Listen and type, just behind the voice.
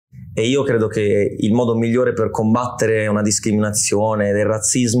e io credo che il modo migliore per combattere una discriminazione del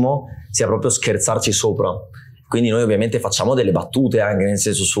razzismo sia proprio scherzarci sopra. Quindi noi ovviamente facciamo delle battute anche, nel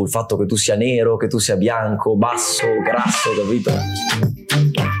senso, sul fatto che tu sia nero, che tu sia bianco, basso, grasso, capito?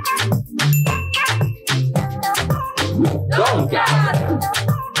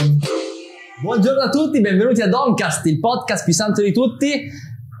 Buongiorno a tutti, benvenuti a Domcast, il podcast più santo di tutti.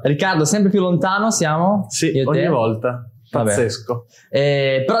 Riccardo, sempre più lontano siamo? Sì, ogni volta. Pazzesco.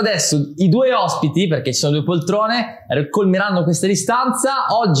 Però adesso i due ospiti, perché ci sono due poltrone, colmeranno questa distanza.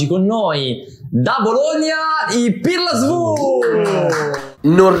 Oggi con noi da Bologna i PIRLASV.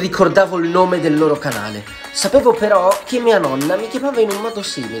 Non ricordavo il nome del loro canale. Sapevo però che mia nonna mi chiamava in un modo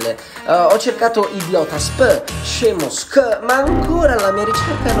simile. Ho cercato idiota sp, scemo sk, ma ancora la mia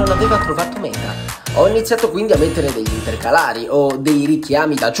ricerca non aveva trovato meta. Ho iniziato quindi a mettere degli intercalari o dei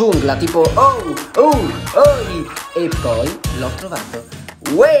richiami da giungla tipo oh, oi, e poi l'ho trovato.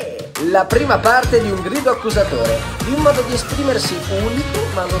 Uè! La prima parte di un grido accusatore, di un modo di esprimersi unico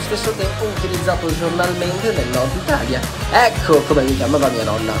ma allo stesso tempo utilizzato giornalmente nel nord Italia. Ecco come mi chiamava mia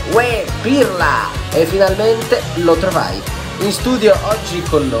nonna. Uè, Pirla! E finalmente lo trovai. In studio oggi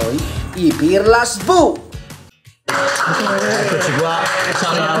con noi i PIRLASV. Eccoci qua,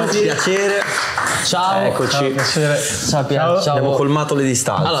 ciao, piacere. Ciao, eccoci. Ciao. Abbiamo colmato le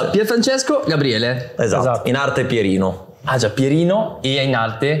distanze. Allora, Pierfrancesco, Gabriele. Esatto. In arte Pierino. Ah già, Pierino, e in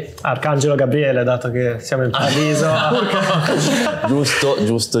arte? Arcangelo Gabriele, dato che siamo in paradiso.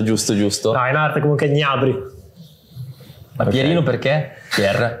 Giusto. No, in arte comunque Gnabri. Ma Pierino perché?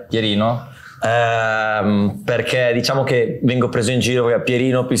 Pierino? Perché diciamo che vengo preso in giro a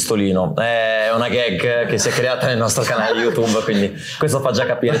Pierino Pistolino, è una gag che si è creata nel nostro canale YouTube, quindi questo fa già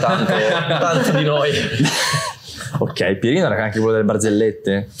capire tanto di noi. Ok, Pierino era anche quello delle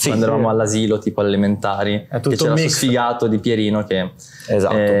barzellette, sì, quando eravamo all'asilo, tipo alle elementari, che c'era questo sfigato di Pierino che...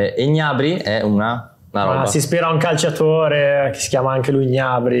 Esatto. E Gnabri è una roba. Si ispira a un calciatore che si chiama anche lui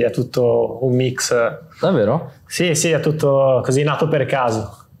Gnabri, è tutto un mix. Davvero? Sì, è tutto così nato per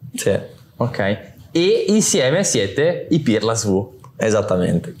caso. Sì. Ok. E insieme siete i PIRLASV.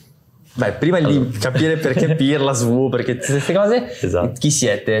 Esattamente. Beh, prima di capire perché PIRLASV, perché queste cose, esatto. Chi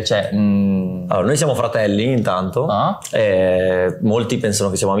siete? Cioè, Allora, noi siamo fratelli intanto, molti pensano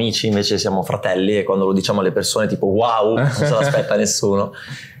che siamo amici, invece siamo fratelli, e quando lo diciamo alle persone tipo wow, non se l'aspetta nessuno.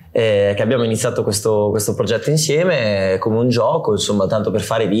 Che abbiamo iniziato questo progetto insieme come un gioco, insomma, tanto per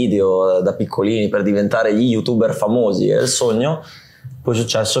fare video da piccolini, per diventare gli youtuber famosi, è il sogno. Poi è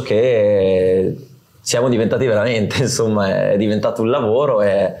successo che siamo diventati veramente, insomma, è diventato un lavoro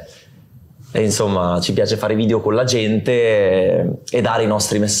e insomma ci piace fare video con la gente e dare i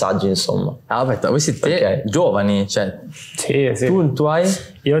nostri messaggi, insomma. Ah, aspetta, voi siete giovani, cioè... Sì. Tu hai?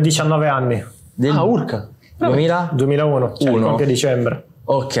 Io ho 19 anni. Urca! 2001, cioè compie dicembre.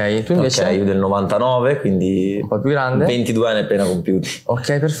 Ok, tu invece? Ok, io del 99, quindi un po' più grande. 22 anni appena compiuti.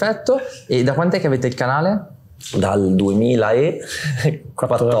 Ok, perfetto. E da quant'è che avete il canale? Dal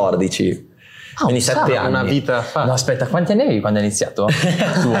 2014. Quindi 7 anni. Una vita fa. No, aspetta, quanti anni avevi quando hai iniziato?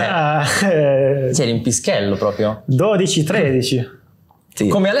 Tu c'eri in pischello proprio. 12-13. Sì.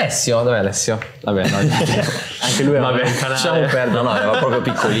 Come Alessio? Dov'è Alessio? Vabbè, no. Anche lui aveva un canale. Lasciamo perdere. No, eravamo proprio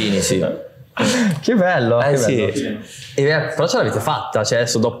piccolini, sì. Che bello, che sì. bello. Però ce l'avete fatta, cioè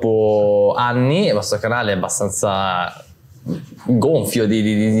adesso dopo anni il vostro canale è abbastanza gonfio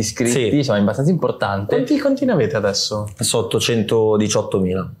di iscritti, sì. Insomma, è abbastanza importante. Quanti ne avete adesso? Sotto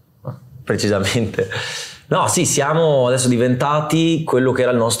 118.000 precisamente. No, sì, siamo adesso diventati quello che era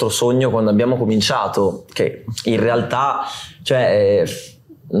il nostro sogno quando abbiamo cominciato, che in realtà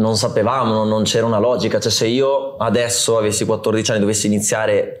non sapevamo, non c'era una logica, cioè se io adesso avessi 14 anni e dovessi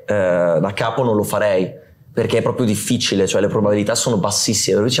iniziare da capo non lo farei, perché è proprio difficile, cioè le probabilità sono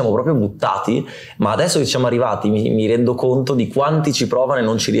bassissime, noi ci siamo proprio buttati, ma adesso che siamo arrivati mi rendo conto di quanti ci provano e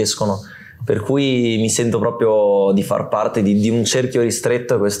non ci riescono, per cui mi sento proprio di far parte di un cerchio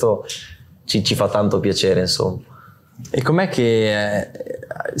ristretto e questo ci fa tanto piacere, insomma. E com'è che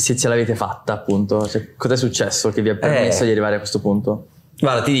se ce l'avete fatta, appunto? Cioè, cos'è successo che vi ha permesso di arrivare a questo punto?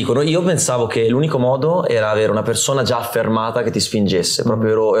 Guarda, ti dico, io pensavo che l'unico modo era avere una persona già affermata che ti spingesse,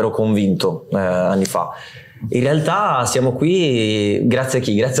 proprio ero convinto anni fa. In realtà siamo qui grazie a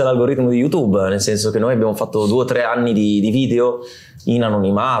chi? Grazie all'algoritmo di YouTube, nel senso che noi abbiamo fatto 2 o 3 anni di video in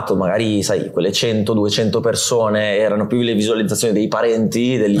anonimato, magari sai, quelle 100-200 persone erano più le visualizzazioni dei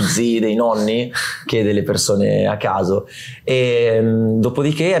parenti, degli zii, dei nonni che delle persone a caso. E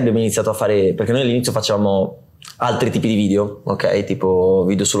dopodiché abbiamo iniziato a fare, perché noi all'inizio facevamo altri tipi di video, ok? Tipo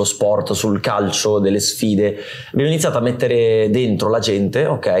video sullo sport, sul calcio, delle sfide. Abbiamo iniziato a mettere dentro la gente,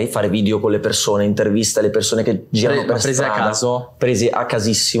 ok? Fare video con le persone, interviste alle persone che girano per prese strada. a caso? Presi a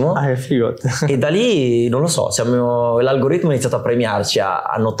casissimo. Che figo. E da lì, non lo so, l'algoritmo ha iniziato a premiarci,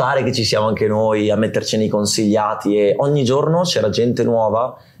 a notare che ci siamo anche noi, a metterci nei consigliati, e ogni giorno c'era gente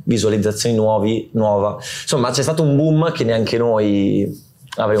nuova, visualizzazioni nuova. Insomma, c'è stato un boom che neanche noi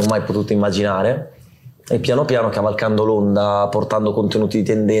avremmo mai potuto immaginare. E piano piano, cavalcando l'onda, portando contenuti di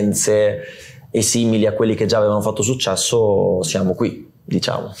tendenze e simili a quelli che già avevano fatto successo, siamo qui,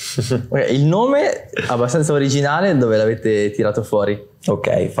 diciamo. Il nome abbastanza originale, dove l'avete tirato fuori?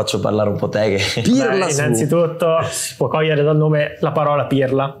 Ok, faccio parlare un po' te che... PIRLASV. Innanzitutto si può cogliere dal nome la parola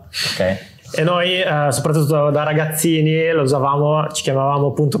pirla. Ok. E noi, soprattutto da ragazzini, lo usavamo, ci chiamavamo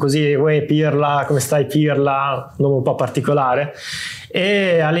appunto così, uè Pirla, come stai Pirla, un nome un po' particolare.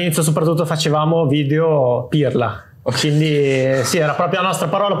 E all'inizio soprattutto facevamo video pirla. Quindi sì, era proprio la nostra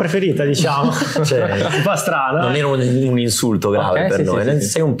parola preferita, diciamo. Cioè, un po' strana. Non era un insulto grave per noi,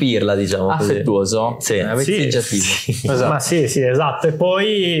 sei un pirla, diciamo così. Affettuoso? Sì. Avvezzeggiativo. Esatto. Ma sì, esatto. E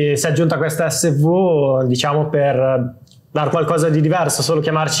poi si è aggiunta questa SV, diciamo, per dare qualcosa di diverso, solo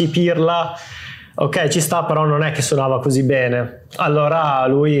chiamarci pirla. Ok, ci sta, però non è che suonava così bene. Allora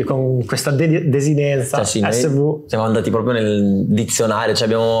lui, con questa desinenza, SV, siamo andati proprio nel dizionario, cioè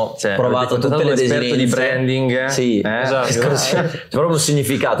abbiamo provato tutte le desinenze di branding. Sì, esatto. C'è proprio un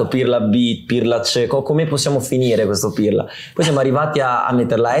significato, pirla B, pirla C, come possiamo finire questo pirla? Poi siamo arrivati a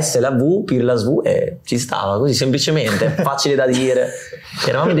mettere la S e la V, PIRLASV, e ci stava così, semplicemente, facile da dire.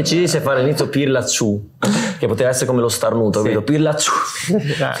 Eravamo decisi se fare all'inizio PIRLASV, che poteva essere come lo starnuto, capito? PIRLASV,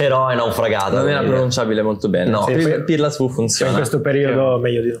 però è naufragato. Non era pronunciabile molto bene. No, PIRLASV funziona. In questo periodo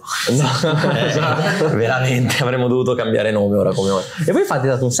meglio di no. Veramente avremmo dovuto cambiare nome ora come ora. E poi fate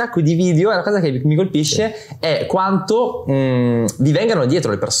dato un sacco di video, e la cosa che mi colpisce è quanto vi vengano dietro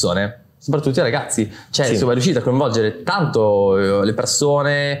le persone, soprattutto i ragazzi. Cioè insomma, riuscite a coinvolgere tanto le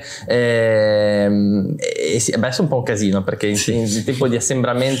persone, e sì, adesso è un po' un casino, perché in tempo di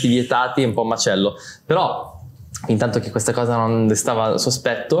assembramenti vietati è un po' un macello, però intanto che questa cosa non destava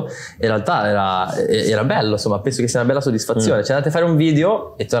sospetto, in realtà era bello, insomma, penso che sia una bella soddisfazione. Cioè andate a fare un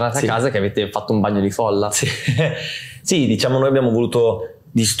video e tornate a casa che avete fatto un bagno di folla. Sì, diciamo, noi abbiamo voluto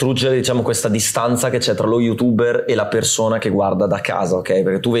distruggere, diciamo, questa distanza che c'è tra lo youtuber e la persona che guarda da casa, ok?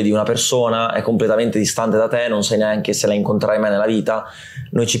 Perché tu vedi una persona, è completamente distante da te, non sai neanche se la incontrerai mai nella vita.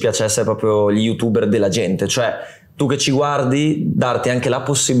 Noi ci piace essere proprio gli youtuber della gente, cioè tu che ci guardi, darti anche la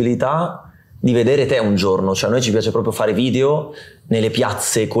possibilità di vedere te un giorno. Cioè a noi ci piace proprio fare video nelle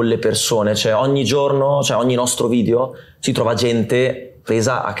piazze con le persone, cioè ogni giorno, cioè ogni nostro video si trova gente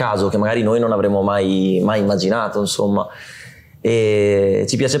presa a caso che magari noi non avremmo mai immaginato, insomma. E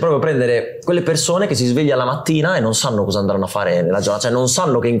ci piace proprio prendere quelle persone che si svegliano la mattina e non sanno cosa andranno a fare nella giornata, cioè non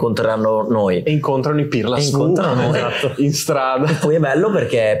sanno che incontreranno noi e incontrano i PIRLASV esatto, in strada. E poi è bello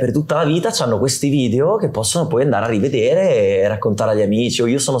perché per tutta la vita hanno questi video che possono poi andare a rivedere e raccontare agli amici.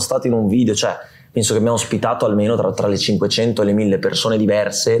 Io sono stato in un video, cioè penso che abbiamo ospitato almeno tra le 500 e le 1000 persone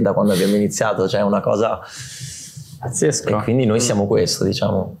diverse da quando abbiamo iniziato, cioè è una cosa pazzesca. E quindi noi siamo questo,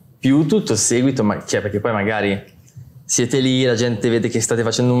 diciamo. Più tutto il seguito, cioè perché poi magari siete lì, la gente vede che state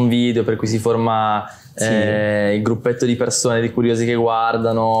facendo un video, per cui si forma il gruppetto di persone, di curiosi che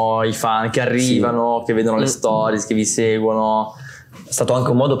guardano, i fan che arrivano, che vedono le stories, che vi seguono. È stato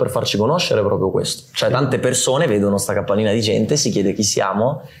anche un modo per farci conoscere proprio questo. Cioè tante persone vedono sta campagna di gente, si chiede chi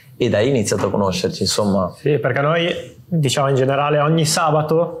siamo e da lì iniziato a conoscerci, insomma. Sì, perché noi, diciamo in generale, ogni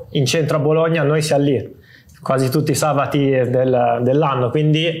sabato in centro a Bologna noi siamo lì. Quasi tutti i sabati dell'anno,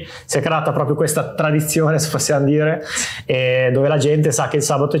 quindi si è creata proprio questa tradizione, se possiamo dire, dove la gente sa che il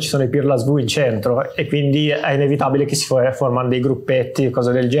sabato ci sono i PIRLASV in centro e quindi è inevitabile che si formano dei gruppetti,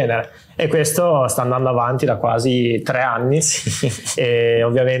 cose del genere, e questo sta andando avanti da quasi 3 anni. E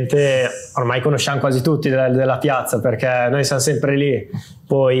ovviamente ormai conosciamo quasi tutti della piazza, perché noi siamo sempre lì,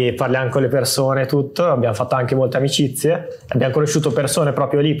 poi parliamo con le persone, tutto, abbiamo fatto anche molte amicizie, abbiamo conosciuto persone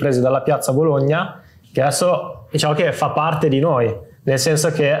proprio lì prese dalla piazza Bologna, che adesso diciamo che fa parte di noi, nel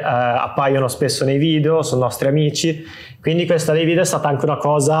senso che appaiono spesso nei video, sono nostri amici, quindi questa dei video è stata anche una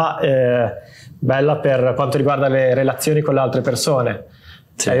cosa bella per quanto riguarda le relazioni con le altre persone.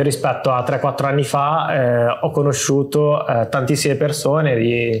 Cioè, io rispetto a 3-4 anni fa ho conosciuto tantissime persone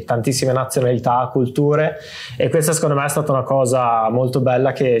di tantissime nazionalità, culture, e questa secondo me è stata una cosa molto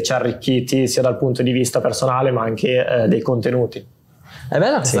bella che ci ha arricchiti sia dal punto di vista personale ma anche dei contenuti. È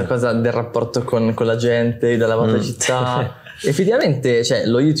bella questa cosa del rapporto con la gente della vostra città. Effettivamente, cioè,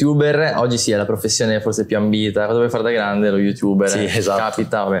 lo YouTuber oggi sì è la professione forse più ambita. Cosa vuoi fare da grande? Lo YouTuber. Sì, esatto.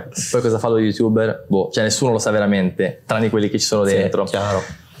 Capita, vabbè. Poi cosa fa lo YouTuber? Boh, cioè nessuno lo sa veramente, tranne quelli che ci sono dentro. Sì, chiaro.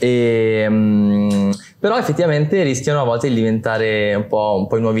 Però effettivamente rischiano a volte di diventare un po'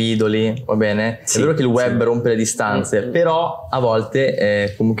 i nuovi idoli, va bene? Sì, è vero che il web rompe le distanze, però a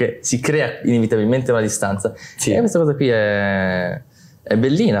volte comunque si crea inevitabilmente una distanza. Sì. E questa cosa qui è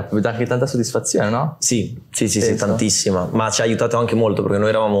bellina, dà anche tanta soddisfazione, no? Sì, tantissima, ma ci ha aiutato anche molto perché noi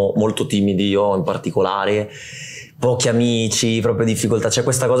eravamo molto timidi, io in particolare, pochi amici, proprio difficoltà, cioè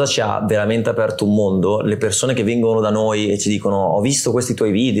questa cosa ci ha veramente aperto un mondo. Le persone che vengono da noi e ci dicono ho visto questi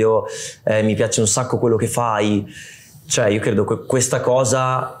tuoi video, mi piace un sacco quello che fai, cioè io credo che questa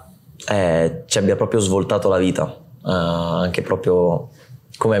cosa ci abbia proprio svoltato la vita, anche proprio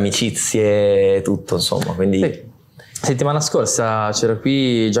come amicizie e tutto, insomma, quindi... Sì. Settimana scorsa c'era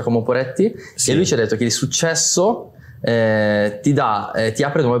qui Giacomo Poretti, sì, e lui ci ha detto che il successo ti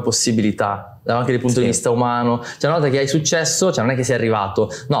apre nuove possibilità, anche dal punto sì, di vista umano. Cioè una volta che hai successo, cioè non è che sei arrivato,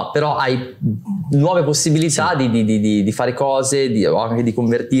 no, però hai nuove possibilità sì, di fare cose, anche di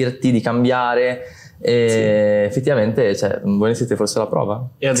convertirti, di cambiare. E sì, effettivamente, cioè, voi ne siete forse la prova.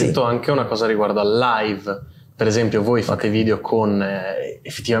 E ha sì, detto anche una cosa riguardo al live. Per esempio voi fate video con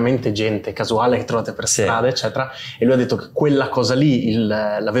effettivamente gente casuale che trovate per strada, eccetera, e lui ha detto che quella cosa lì,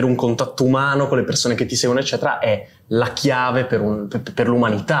 l'avere un contatto umano con le persone che ti seguono, eccetera, è la chiave per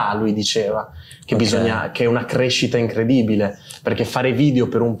l'umanità, lui diceva, che che è una crescita incredibile, perché fare video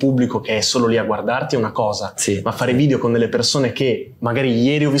per un pubblico che è solo lì a guardarti è una cosa, sì, ma fare video con delle persone che magari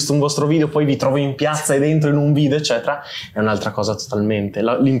ieri ho visto un vostro video, poi vi trovo in piazza e dentro in un video, eccetera, è un'altra cosa totalmente,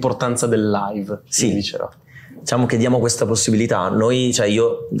 l'importanza del live, sì, diceva. Diciamo che diamo questa possibilità. Noi, cioè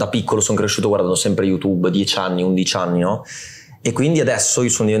io da piccolo sono cresciuto guardando sempre YouTube, 10 anni, 11 anni, no? E quindi adesso io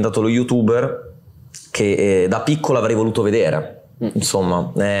sono diventato lo YouTuber che da piccolo avrei voluto vedere,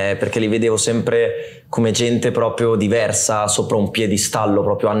 insomma, perché li vedevo sempre come gente proprio diversa, sopra un piedistallo,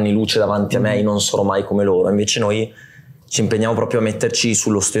 proprio anni luce davanti a me, io non sarò mai come loro. Invece noi ci impegniamo proprio a metterci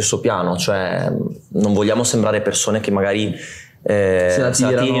sullo stesso piano, cioè non vogliamo sembrare persone che magari se la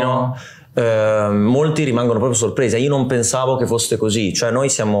tirano. Molti rimangono proprio sorpresi. Io non pensavo che fosse così, cioè noi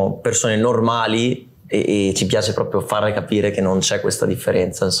siamo persone normali e ci piace proprio fare capire che non c'è questa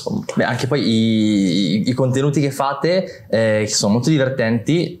differenza, insomma. Beh, anche poi i contenuti che fate, che sono molto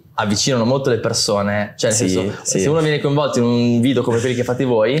divertenti, avvicinano molto le persone, cioè nel senso, se uno viene coinvolto in un video come quelli che fate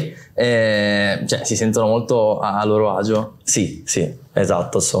voi, cioè si sentono molto a loro agio. Sì,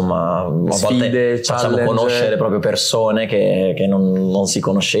 esatto, insomma, a Sfide, volte facciamo conoscere proprio persone che non si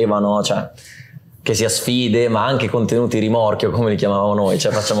conoscevano, cioè che sia sfide, ma anche contenuti rimorchio, come li chiamavamo noi,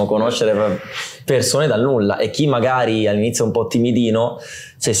 cioè facciamo conoscere persone dal nulla, e chi magari all'inizio è un po' timidino,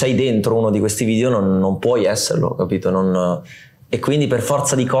 se sei dentro uno di questi video non puoi esserlo, capito? E quindi per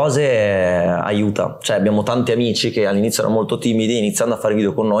forza di cose aiuta, cioè abbiamo tanti amici che all'inizio erano molto timidi, iniziando a fare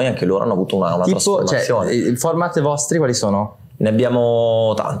video con noi anche loro hanno avuto una trasformazione. Cioè, i format vostri quali sono? Ne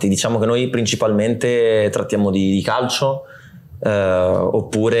abbiamo tanti, diciamo che noi principalmente trattiamo di calcio,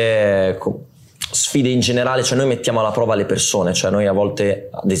 oppure sfide in generale, cioè noi mettiamo alla prova le persone, cioè noi a volte,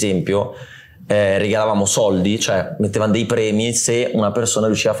 ad esempio, regalavamo soldi, cioè mettevamo dei premi se una persona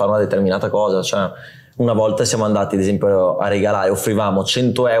riusciva a fare una determinata cosa, cioè una volta siamo andati ad esempio a regalare, offrivamo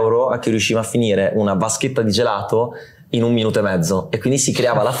 100 euro a chi riusciva a finire una vaschetta di gelato in 1 minuto e mezzo, e quindi si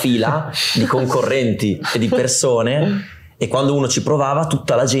creava la fila di concorrenti e di persone, e quando uno ci provava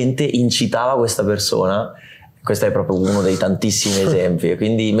tutta la gente incitava questa persona. Questo è proprio uno dei tantissimi esempi, e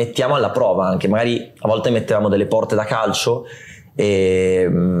quindi mettiamo alla prova anche, magari a volte mettevamo delle porte da calcio e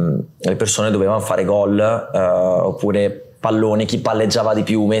le persone dovevano fare gol, oppure pallone, chi palleggiava di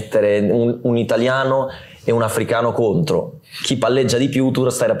più, mettere un italiano e un africano contro, chi palleggia di più, tu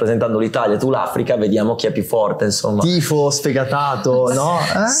stai rappresentando l'Italia, tu l'Africa, vediamo chi è più forte, insomma. Tifo sfegatato, no?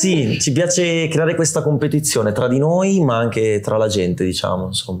 Sì, ci piace creare questa competizione tra di noi, ma anche tra la gente, diciamo,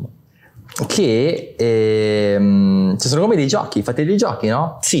 insomma. Che ci sono come dei giochi, fate dei giochi,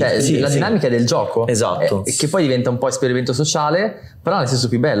 no? Sì, la dinamica del gioco, esatto, che poi diventa un po' esperimento sociale, però nel senso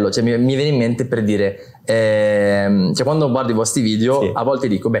più bello, cioè mi viene in mente per dire, cioè quando guardo i vostri video a volte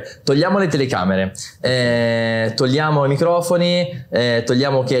dico, beh, togliamo le telecamere, togliamo i microfoni,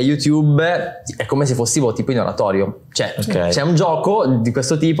 togliamo che è YouTube, è come se fossimo tipo in oratorio, cioè c'è un gioco di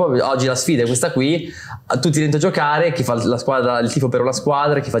questo tipo, oggi la sfida è questa qui, tutti dentro a giocare, chi fa la squadra, il tifo per una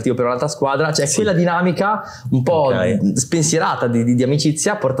squadra, chi fa il tifo per un'altra squadra, cioè quella dinamica un po' spensierata di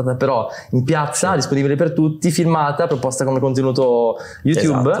amicizia, portata però in piazza, disponibile per tutti, filmata, proposta come contenuto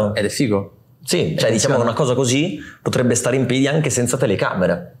YouTube, ed è figo. Sì, cioè diciamo che una cosa così potrebbe stare in piedi anche senza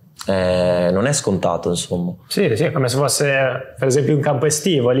telecamere. non è scontato, insomma. Sì, è come se fosse per esempio un campo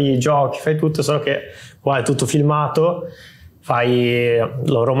estivo, lì giochi, fai tutto, solo che qua è tutto filmato,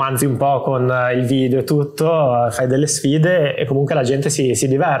 lo romanzi un po' con il video e tutto, fai delle sfide e comunque la gente si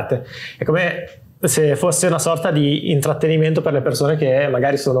diverte. È come se fosse una sorta di intrattenimento per le persone che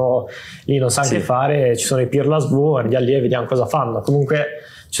magari sono lì, non sanno che fare, ci sono i PIRLASV, andiamo lì e vediamo cosa fanno. Comunque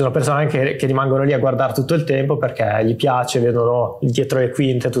ci sono persone che rimangono lì a guardare tutto il tempo perché gli piace, vedono dietro le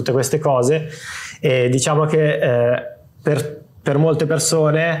quinte tutte queste cose, e diciamo che per molte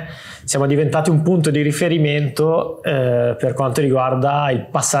persone siamo diventati un punto di riferimento per quanto riguarda il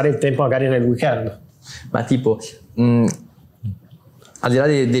passare il tempo magari nel weekend. Ma tipo, al di là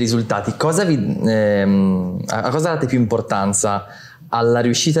dei risultati, a cosa date più importanza? Alla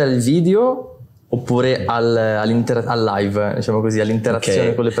riuscita del video oppure al live, diciamo così,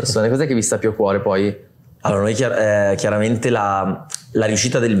 all'interazione con le persone? Cos'è che vi sta più a cuore poi? Allora, noi chiaramente la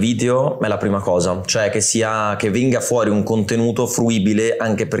riuscita del video è la prima cosa, cioè che venga fuori un contenuto fruibile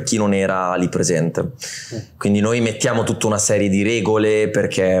anche per chi non era lì presente. Quindi noi mettiamo tutta una serie di regole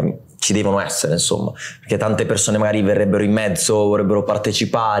perché ci devono essere, insomma, perché tante persone magari verrebbero in mezzo, vorrebbero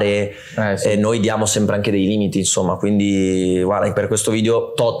partecipare, e noi diamo sempre anche dei limiti, insomma. Quindi guarda, per questo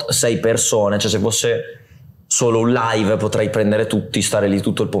video 6 persone, cioè se fosse solo un live potrei prendere tutti, stare lì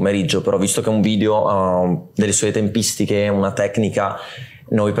tutto il pomeriggio, però visto che è un video ha delle sue tempistiche, una tecnica,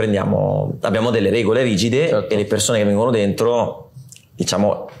 noi abbiamo delle regole rigide, e le persone che vengono dentro,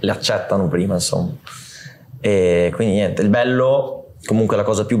 diciamo, le accettano prima, insomma. E quindi niente, il bello, comunque la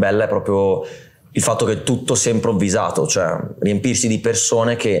cosa più bella è proprio il fatto che è tutto sia improvvisato, cioè riempirsi di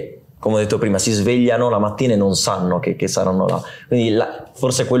persone che, come ho detto prima, si svegliano la mattina e non sanno che saranno là. Quindi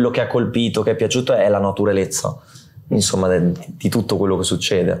forse quello che ha colpito, che è piaciuto, è la naturalezza, insomma, di tutto quello che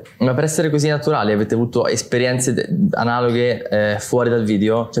succede. Ma per essere così naturali avete avuto esperienze analoghe fuori dal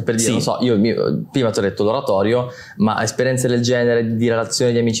video? Cioè, per dire, non so, io prima ti ho detto l'oratorio, ma esperienze del genere, di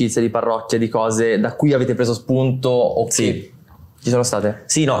relazioni, di amicizia, di parrocchia, di cose da cui avete preso spunto o che ci sono state?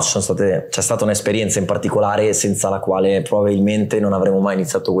 Sì, no, c'è stata un'esperienza in particolare senza la quale probabilmente non avremmo mai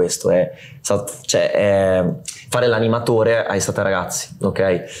iniziato questo. Fare l'animatore a Estate Ragazzi,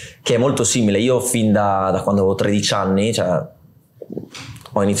 ok? Che è molto simile. Io fin da quando avevo 13 anni, cioè,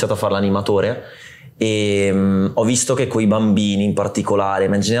 ho iniziato a fare l'animatore, e ho visto che con i bambini in particolare,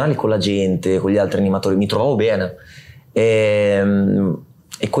 ma in generale con la gente, con gli altri animatori, mi trovavo bene. E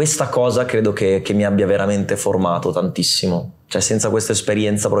questa cosa credo che mi abbia veramente formato tantissimo. Cioè, senza questa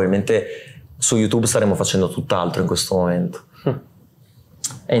esperienza probabilmente su YouTube staremmo facendo tutt'altro in questo momento.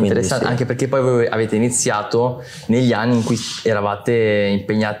 È interessante, anche perché poi voi avete iniziato negli anni in cui eravate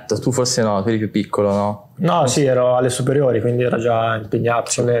impegnati. Tu forse no, tu eri più piccolo, no? No, sì, ero alle superiori, quindi ero già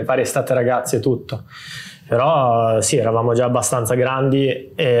impegnato con le varie Estate Ragazzi e tutto. Però sì, eravamo già abbastanza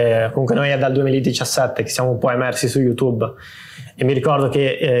grandi, e comunque noi è dal 2017 che siamo un po' emersi su YouTube, e mi ricordo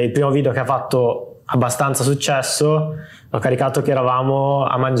che il primo video che ha fatto abbastanza successo l'ho caricato che eravamo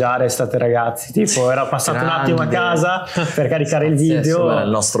a mangiare Estate Ragazzi, tipo era passato un attimo a casa per caricare il video. Era il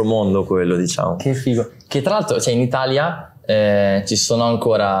nostro mondo quello, diciamo. Che figo. Che tra l'altro, cioè, in Italia ci sono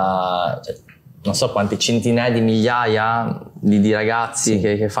ancora, cioè, non so quante centinaia di migliaia di ragazzi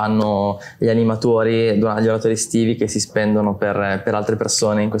che fanno gli animatori durante gli oratori estivi, che si spendono per altre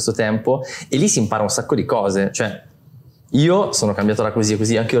persone in questo tempo, e lì si impara un sacco di cose. Cioè, io sono cambiato da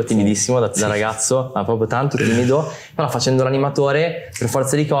così, anche io timidissimo da ragazzo, ma proprio tanto timido, però facendo l'animatore, per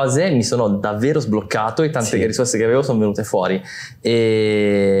forza di cose, mi sono davvero sbloccato, e tante risorse che avevo sono venute fuori,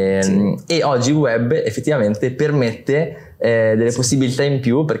 e oggi il web effettivamente permette delle possibilità in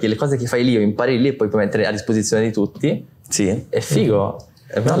più, perché le cose che fai lì o impari lì e poi puoi mettere a disposizione di tutti. È figo.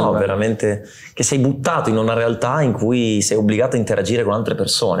 No, veramente, che sei buttato in una realtà in cui sei obbligato a interagire con altre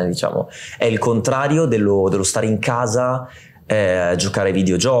persone, diciamo. È il contrario dello stare in casa, giocare ai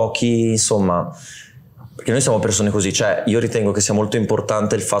videogiochi, insomma. Perché noi siamo persone così, cioè io ritengo che sia molto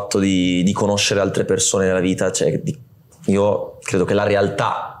importante il fatto di conoscere altre persone nella vita, cioè io credo che la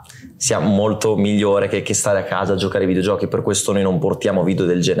realtà sia molto migliore che stare a casa a giocare ai videogiochi, per questo noi non portiamo video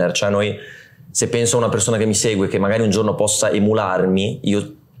del genere. Cioè noi, se penso a una persona che mi segue, che magari un giorno possa emularmi,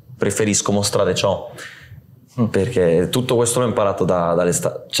 io preferisco mostrare ciò, perché tutto questo l'ho imparato da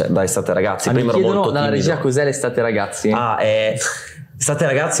Estate Ragazzi. Prima ero molto dalla regia cos'è l'Estate Ragazzi? Estate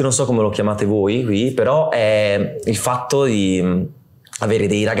Ragazzi, non so come lo chiamate voi qui, però è il fatto di avere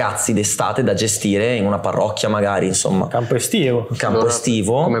dei ragazzi d'estate da gestire in una parrocchia, magari, insomma. Campo estivo.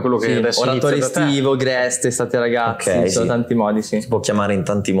 Come quello che adesso oratorio estivo, Greste, Estate Ragazzi, ci sono tanti modi, si può chiamare in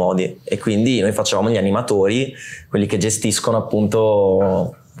tanti modi. E quindi noi facevamo gli animatori, quelli che gestiscono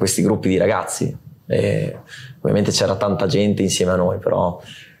appunto questi gruppi di ragazzi. E ovviamente c'era tanta gente insieme a noi, però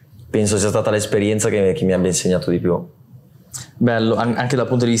penso sia stata l'esperienza che mi abbia insegnato di più. Bello, anche dal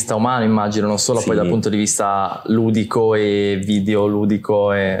punto di vista umano immagino, non solo poi dal punto di vista ludico e videoludico,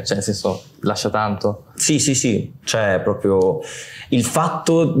 cioè nel senso lascia tanto. Sì, cioè proprio il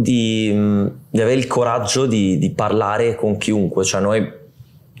fatto di avere il coraggio di parlare con chiunque, cioè noi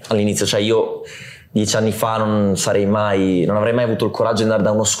all'inizio, cioè io 10 anni fa non avrei mai avuto il coraggio di andare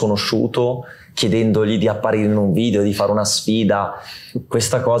da uno sconosciuto chiedendogli di apparire in un video, di fare una sfida.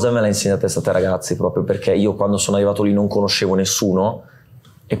 Questa cosa me l'ha insegnata state ragazzi, proprio perché io quando sono arrivato lì non conoscevo nessuno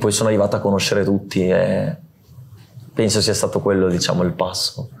e poi sono arrivato a conoscere tutti e penso sia stato quello, diciamo, il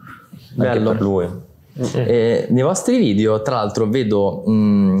passo. Bello. Anche per lui. Nei vostri video tra l'altro vedo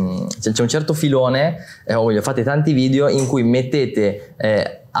c'è un certo filone, fate tanti video in cui mettete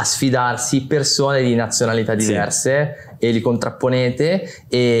a sfidarsi persone di nazionalità diverse e li contrapponete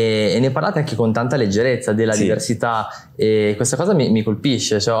e ne parlate anche con tanta leggerezza della diversità, e questa cosa mi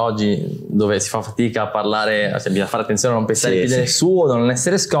colpisce, cioè oggi dove si fa fatica a parlare, cioè bisogna fare attenzione a non pensare più di nessuno, non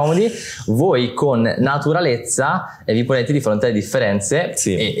essere scomodi, voi con naturalezza vi ponete di fronte alle differenze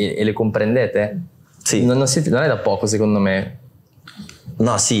e le comprendete. Non è da poco secondo me.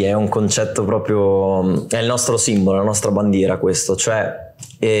 No, è un concetto proprio, è il nostro simbolo, la nostra bandiera questo, cioè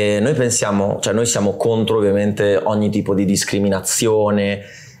noi siamo contro ovviamente ogni tipo di discriminazione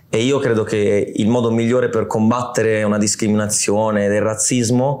e io credo che il modo migliore per combattere una discriminazione del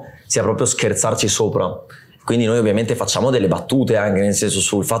razzismo sia proprio scherzarci sopra. Quindi noi ovviamente facciamo delle battute anche, nel senso,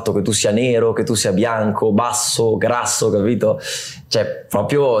 sul fatto che tu sia nero, che tu sia bianco, basso, grasso, capito? Cioè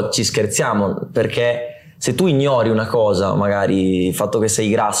proprio ci scherziamo, perché se tu ignori una cosa, magari il fatto che sei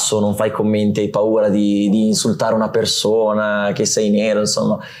grasso, non fai commenti, hai paura di insultare una persona, che sei nero,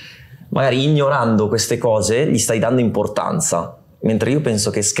 insomma, magari ignorando queste cose gli stai dando importanza, mentre io penso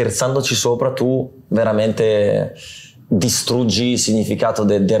che scherzandoci sopra tu veramente distruggi il significato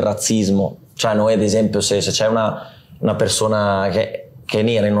del razzismo. Cioè noi ad esempio se c'è una persona che è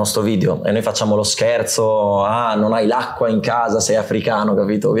nera nel nostro video e noi facciamo lo scherzo, non hai l'acqua in casa, sei africano,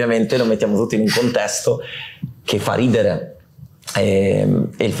 capito? Ovviamente lo mettiamo tutti in un contesto che fa ridere e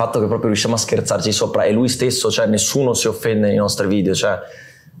il fatto che proprio riusciamo a scherzarci sopra e lui stesso, cioè nessuno si offende nei nostri video, cioè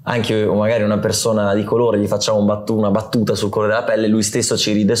anche magari una persona di colore gli facciamo una battuta sul colore della pelle, lui stesso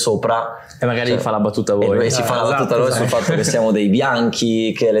ci ride sopra e magari fa la battuta a voi. E lui si fa la battuta a noi sul fatto che siamo dei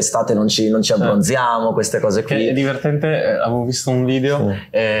bianchi, che l'estate non ci abbronziamo, queste cose qui. È divertente, avevo visto un video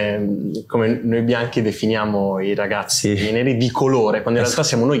come noi bianchi definiamo i ragazzi neri di colore, quando in realtà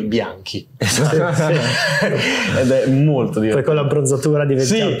siamo noi bianchi. Ed è molto divertente. Poi con l'abbronzatura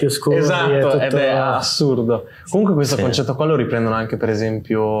diventiamo più scuri. Esatto, ed è assurdo. Comunque questo concetto qua lo riprendono anche per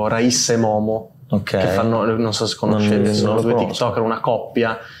esempio Raissa e Momo, che fanno, non so se conoscete, sono due TikToker, una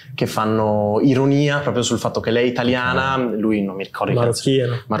coppia che fanno ironia proprio sul fatto che lei è italiana, lui non mi ricordo,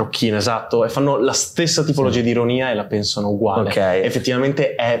 marocchino, esatto, e fanno la stessa tipologia di ironia e la pensano uguale.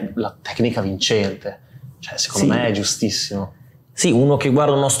 Effettivamente è la tecnica vincente, cioè secondo me è giustissimo. Sì, uno che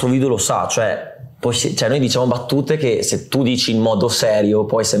guarda il nostro video lo sa, cioè noi diciamo battute che se tu dici in modo serio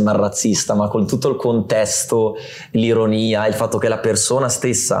poi sembra razzista, ma con tutto il contesto, l'ironia, il fatto che la persona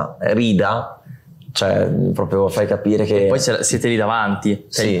stessa rida, cioè proprio fai capire che... E poi siete lì davanti,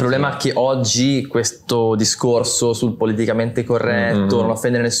 il problema è che oggi questo discorso sul politicamente corretto, non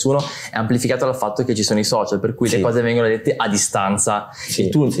offendere nessuno, è amplificato dal fatto che ci sono i social, per cui le cose vengono dette a distanza e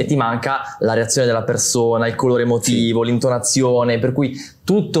ti manca la reazione della persona, il colore emotivo, l'intonazione, per cui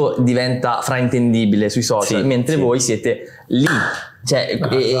tutto diventa fraintendibile sui social, mentre voi siete lì. Cioè,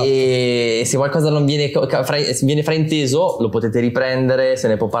 e se qualcosa non viene frainteso lo potete riprendere, se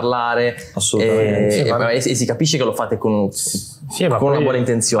ne può parlare, assolutamente, e si capisce che lo fate con una buona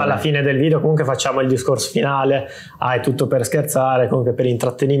intenzione. Alla fine del video comunque facciamo il discorso finale, è tutto per scherzare, comunque per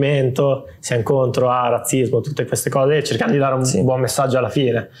intrattenimento, siamo contro razzismo, tutte queste cose, cercando di dare un buon messaggio alla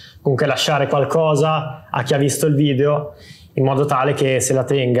fine, comunque lasciare qualcosa a chi ha visto il video in modo tale che se la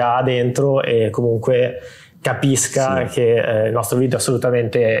tenga dentro e comunque capisca che il nostro video è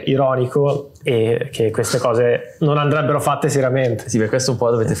assolutamente ironico e che queste cose non andrebbero fatte seriamente. Sì, per questo un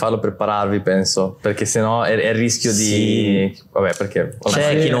po' dovete farlo, prepararvi, penso, perché sennò è il rischio di... Vabbè, perché...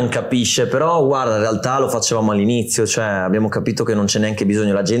 C'è chi non capisce, però guarda, in realtà lo facevamo all'inizio, cioè abbiamo capito che non c'è neanche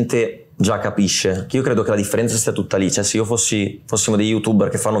bisogno, la gente già capisce. Io credo che la differenza sia tutta lì, cioè se fossimo dei youtuber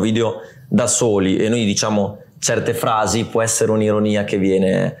che fanno video da soli e noi diciamo certe frasi, può essere un'ironia che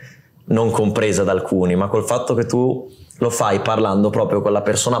viene non compresa da alcuni, ma col fatto che tu lo fai parlando proprio con la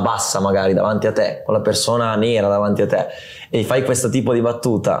persona bassa magari davanti a te, con la persona nera davanti a te, e fai questo tipo di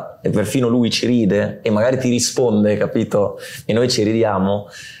battuta e perfino lui ci ride e magari ti risponde, capito? E noi ci ridiamo,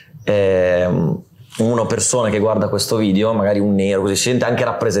 una persona che guarda questo video, magari un nero, così si sente anche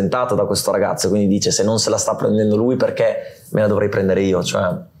rappresentato da questo ragazzo, quindi dice: se non se la sta prendendo lui, perché me la dovrei prendere io?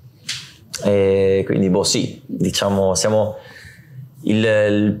 Cioè, quindi sì, diciamo siamo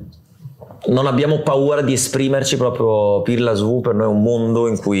non abbiamo paura di esprimerci. Proprio PIRLASV per noi è un mondo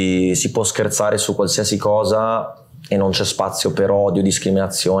in cui si può scherzare su qualsiasi cosa e non c'è spazio per odio,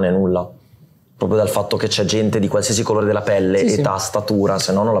 discriminazione, nulla. Proprio dal fatto che c'è gente di qualsiasi colore della pelle, età, statura,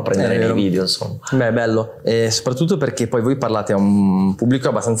 se no non la prenderei nei video, insomma. Beh, è bello, e soprattutto perché poi voi parlate a un pubblico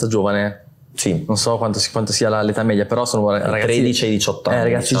abbastanza giovane. Sì. Non so quanto sia l'età media, però sono ragazzi 13 e 18 anni.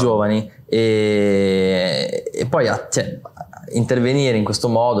 Ragazzi giovani, e poi intervenire in questo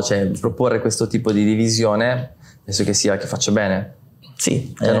modo, cioè proporre questo tipo di divisione, penso che faccia bene.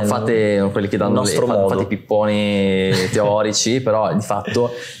 Sì, cioè non fate quelli che danno fate i pipponi teorici, però di fatto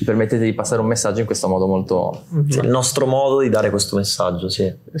vi permettete di passare un messaggio in questo modo molto... Sì, il nostro modo di dare questo messaggio,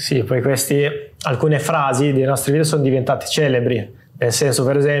 sì. Sì, poi alcune frasi dei nostri video sono diventate celebri. Nel senso,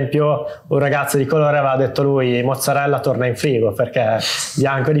 per esempio, un ragazzo di colore aveva detto lui: mozzarella torna in frigo, perché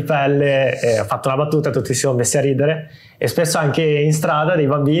bianco di pelle, ha fatto una battuta, tutti si sono messi a ridere, e spesso anche in strada dei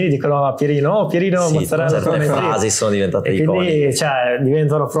bambini dicono a Pierino: sì, mozzarella torna in frigo. Le frasi sono diventate iconiche. Quindi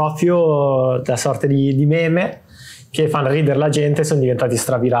diventano proprio da sorte di meme che fanno ridere la gente, sono diventati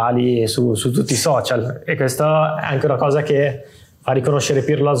stravirali su tutti i social, e questa è anche una cosa che fa riconoscere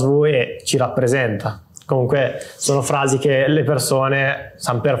PIRLASV e ci rappresenta. Comunque sono frasi che le persone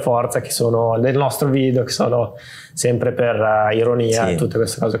sanno per forza che sono del nostro video, che sono sempre per ironia e tutte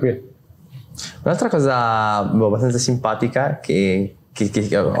queste cose qui. Un'altra cosa abbastanza simpatica che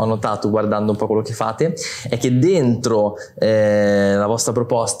ho notato guardando un po' quello che fate è che dentro la vostra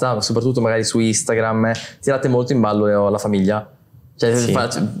proposta, soprattutto magari su Instagram, tirate molto in ballo la famiglia. Cioè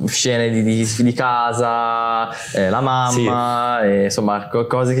scene di casa, la mamma, insomma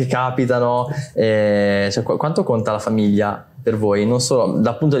cose che capitano, cioè, quanto conta la famiglia per voi? Non solo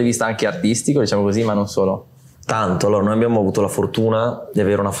dal punto di vista anche artistico, diciamo così, ma non solo. Tanto. Allora, noi abbiamo avuto la fortuna di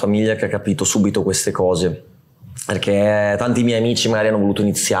avere una famiglia che ha capito subito queste cose, perché tanti miei amici magari hanno voluto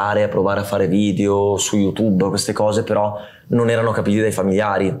iniziare a provare a fare video su YouTube, queste cose, però non erano capiti dai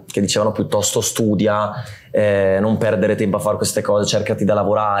familiari, che dicevano piuttosto studia, non perdere tempo a fare queste cose, cercati da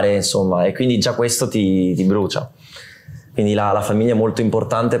lavorare, insomma, e quindi già questo ti brucia. Quindi la famiglia è molto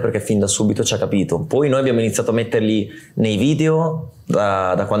importante, perché fin da subito ci ha capito. Poi noi abbiamo iniziato a metterli nei video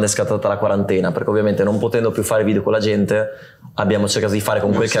da quando è scattata la quarantena, perché ovviamente non potendo più fare video con la gente abbiamo cercato di fare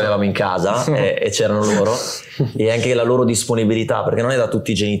con quel che avevamo in casa e c'erano loro, e anche la loro disponibilità, perché non è da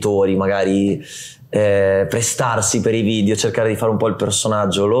tutti i genitori magari prestarsi per i video, cercare di fare un po' il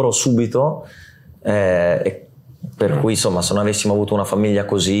personaggio. Loro subito, per cui insomma, se non avessimo avuto una famiglia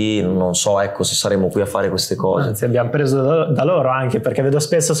così, non so se saremmo qui a fare queste cose. Anzi, abbiamo preso da loro, anche perché vedo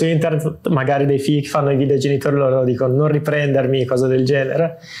spesso su internet magari dei figli che fanno i video ai genitori, loro dicono non riprendermi, cose del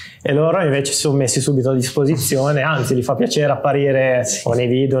genere, e loro invece si sono messi subito a disposizione, anzi gli fa piacere apparire o nei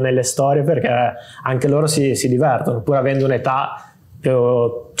video, nelle storie, perché anche loro si divertono, pur avendo un'età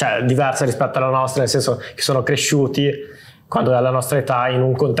diversa rispetto alla nostra, nel senso che sono cresciuti quando è alla nostra età in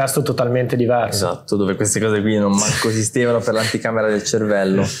un contesto totalmente diverso. Esatto, dove queste cose qui non manco esistevano per l'anticamera del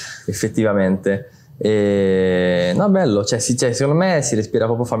cervello, effettivamente. No, bello, secondo me si respira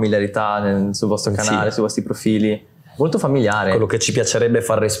proprio familiarità sul vostro canale, sui vostri profili. Molto familiare. Quello che ci piacerebbe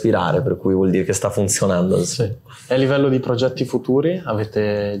far respirare, per cui vuol dire che sta funzionando. Sì. E a livello di progetti futuri,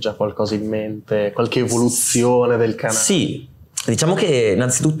 avete già qualcosa in mente? Qualche evoluzione del canale? Sì. Diciamo che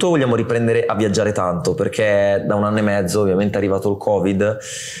innanzitutto vogliamo riprendere a viaggiare tanto, perché da 1 anno e mezzo ovviamente è arrivato il Covid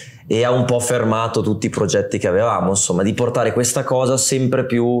e ha un po' fermato tutti i progetti che avevamo, insomma, di portare questa cosa sempre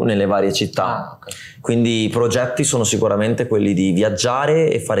più nelle varie città. Okay. Quindi i progetti sono sicuramente quelli di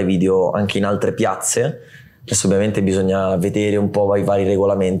viaggiare e fare video anche in altre piazze. Adesso ovviamente bisogna vedere un po' i vari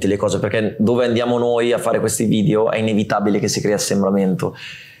regolamenti, le cose, perché dove andiamo noi a fare questi video è inevitabile che si crea assembramento.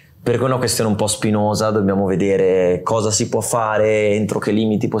 Perché è una questione un po' spinosa, dobbiamo vedere cosa si può fare, entro che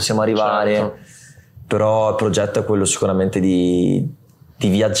limiti possiamo arrivare, certo. Però il progetto è quello sicuramente di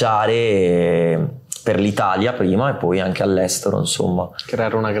viaggiare per l'Italia prima e poi anche all'estero, insomma.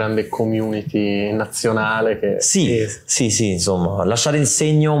 Creare una grande community nazionale che... Sì, insomma, lasciare il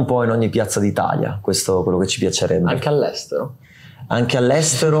segno un po' in ogni piazza d'Italia, questo è quello che ci piacerebbe. Anche all'estero? Anche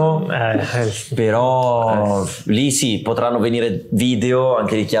all'estero, però lì sì, potranno venire video,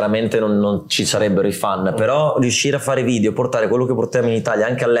 anche lì chiaramente non ci sarebbero i fan, però riuscire a fare video, portare quello che portiamo in Italia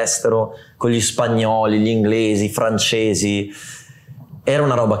anche all'estero, con gli spagnoli, gli inglesi, i francesi, era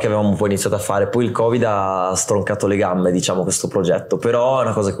una roba che avevamo un po' iniziato a fare, poi il Covid ha stroncato le gambe, diciamo, questo progetto, però è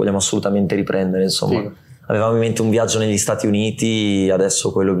una cosa che vogliamo assolutamente riprendere, insomma. Sì. avevamo in mente un viaggio negli Stati Uniti,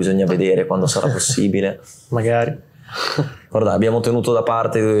 adesso quello bisogna vedere quando sarà possibile. Magari. Guarda, abbiamo tenuto da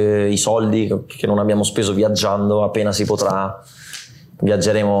parte i soldi che non abbiamo speso viaggiando, appena si potrà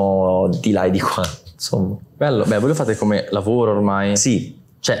viaggeremo di là e di qua, insomma. Bello, beh, voi lo fate come lavoro ormai? Sì.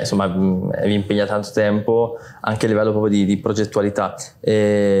 Cioè, insomma, vi impegna tanto tempo anche a livello proprio di progettualità.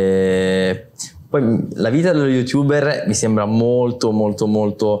 Poi la vita dello YouTuber mi sembra molto molto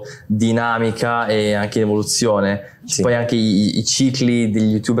molto dinamica e anche in evoluzione. Sì. Poi anche i cicli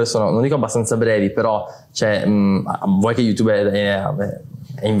degli YouTuber sono, non dico abbastanza brevi, però cioè, vuoi che YouTube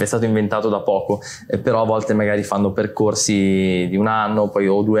è stato inventato da poco, però a volte magari fanno percorsi di un anno, poi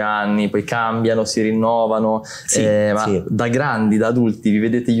o 2 anni, poi cambiano, si rinnovano. Sì, ma sì. da grandi, da adulti, vi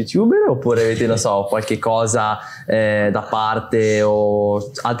vedete YouTuber oppure avete, non so, qualche cosa da parte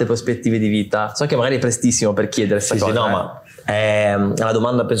o altre prospettive di vita? So che magari è prestissimo per chiedere questa Sì, cosa. no, ma è una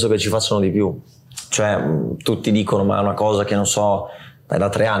domanda penso che ci facciano di più. Cioè, tutti dicono, ma è una cosa che non so, è da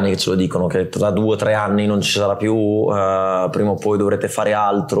 3 anni che ce lo dicono, che tra 2 o 3 anni non ci sarà più, prima o poi dovrete fare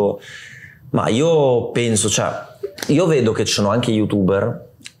altro. Ma io penso, cioè, io vedo che ci sono anche YouTuber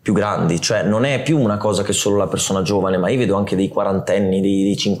più grandi, cioè non è più una cosa che solo la persona giovane, ma io vedo anche dei 40enni,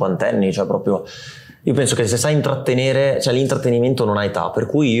 dei 50enni, cioè proprio... Io penso che se sai intrattenere, cioè l'intrattenimento non ha età, per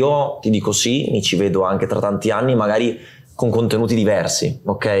cui io ti dico sì, mi ci vedo anche tra tanti anni, magari con contenuti diversi,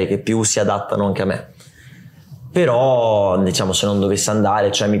 ok? Che più si adattano anche a me. Però, diciamo, se non dovesse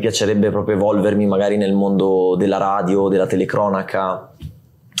andare, cioè mi piacerebbe proprio evolvermi magari nel mondo della radio, della telecronaca,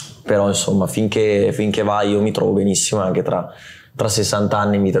 però insomma, finché va io mi trovo benissimo, anche tra 60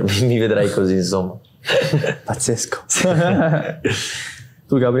 anni mi vedrai così, insomma. Pazzesco.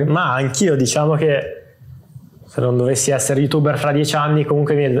 Tu, Gabri? Ma anch'io, diciamo che se non dovessi essere YouTuber fra 10 anni,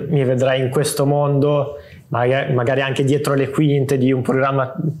 comunque mi vedrai in questo mondo, magari anche dietro le quinte di un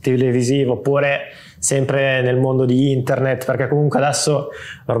programma televisivo, oppure sempre nel mondo di internet, perché comunque adesso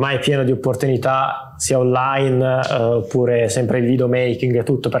ormai è pieno di opportunità sia online oppure sempre il videomaking e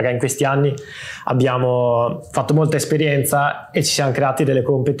tutto, perché in questi anni abbiamo fatto molta esperienza e ci siamo creati delle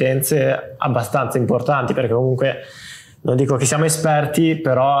competenze abbastanza importanti, perché comunque non dico che siamo esperti,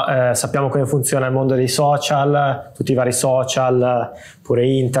 però sappiamo come funziona il mondo dei social, tutti i vari social, pure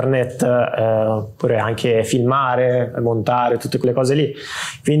internet, pure anche filmare, montare, tutte quelle cose lì.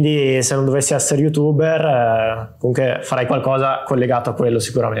 Quindi se non dovessi essere YouTuber, comunque farai qualcosa collegato a quello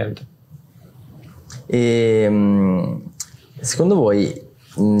sicuramente. E secondo voi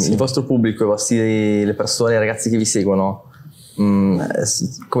il vostro pubblico, le persone, i ragazzi che vi seguono,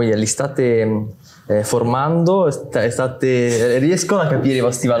 come dire, li state formando, riescono a capire i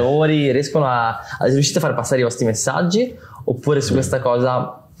vostri valori, riuscite a far passare i vostri messaggi, oppure su questa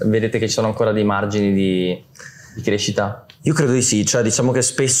cosa vedete che ci sono ancora dei margini di crescita? Io credo di sì, cioè diciamo che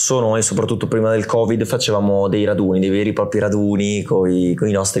spesso noi, soprattutto prima del Covid, facevamo dei raduni, dei veri e propri raduni con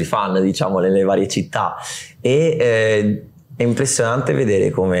i nostri fan, diciamo, nelle varie città, e è impressionante vedere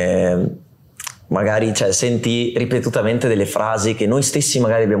come magari, cioè, senti ripetutamente delle frasi che noi stessi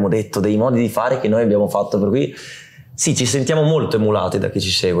magari abbiamo detto, dei modi di fare che noi abbiamo fatto, per cui sì, ci sentiamo molto emulati da chi ci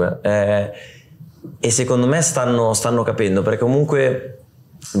segue, e secondo me stanno capendo, perché comunque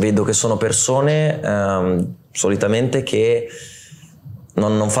vedo che sono persone solitamente che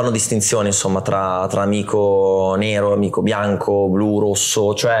non fanno distinzione, insomma, tra amico nero, amico bianco, blu,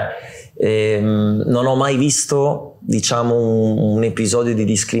 rosso, cioè non ho mai visto, diciamo, un episodio di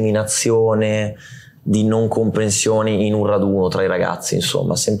discriminazione, di non comprensione in un raduno tra i ragazzi,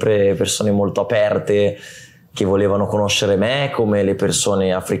 insomma, sempre persone molto aperte che volevano conoscere me, come le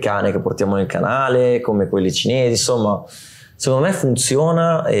persone africane che portiamo nel canale, come quelle cinesi, insomma, secondo me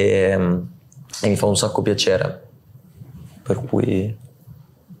funziona e mi fa un sacco piacere, per cui...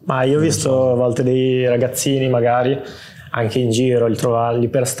 Ma io ho visto a volte dei ragazzini magari anche in giro, li trovavali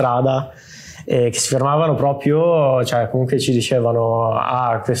per strada, che si fermavano proprio, cioè comunque ci dicevano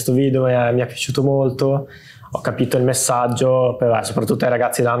questo video mi è piaciuto molto, ho capito il messaggio, soprattutto ai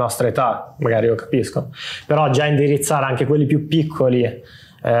ragazzi della nostra età, magari lo capiscono, però già indirizzare anche quelli più piccoli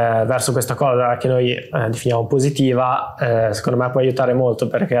verso questa cosa che noi definiamo positiva, secondo me può aiutare molto,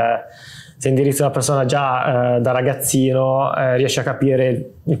 perché se indirizzi una persona già da ragazzino riesce a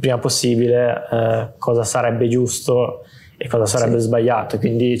capire il prima possibile cosa sarebbe giusto e cosa sarebbe sbagliato,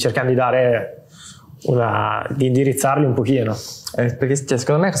 quindi cercando di indirizzarli un pochino. Perché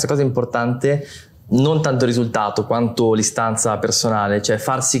secondo me questa cosa è importante, non tanto il risultato quanto l'istanza personale, cioè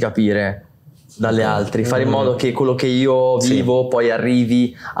farsi capire. dalle altre, fare in modo che quello che io vivo poi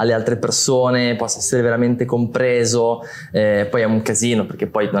arrivi alle altre persone, possa essere veramente compreso. Poi è un casino, perché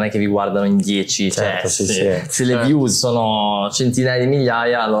poi non è che vi guardano in 10, Certo, se le views sono centinaia di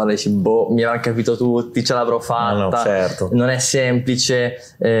migliaia, allora dici mi avranno capito tutti, ce l'avrò fatta. Certo. Non è semplice,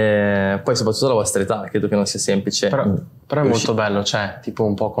 poi soprattutto la vostra età credo che non sia semplice. Però è molto bello, cioè tipo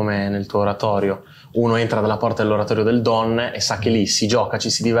un po' come nel tuo oratorio, uno entra dalla porta dell'oratorio del Don e sa che lì si gioca, ci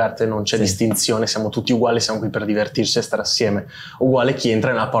si diverte, non c'è distinzione, siamo tutti uguali, siamo qui per divertirci e stare assieme, uguale chi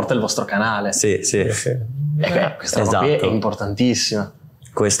entra nella porta del vostro canale. Questa roba qui è importantissima.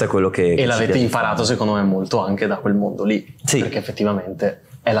 Questo è quello che e l'avete imparato secondo me molto anche da quel mondo lì, perché effettivamente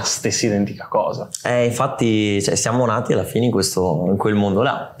è la stessa identica cosa. Infatti siamo nati alla fine in quel mondo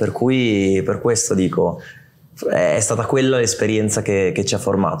là, per cui per questo dico è stata quella l'esperienza che ci ha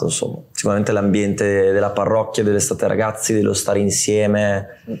formato, insomma. Sicuramente l'ambiente della parrocchia, dell'estate ragazzi, dello stare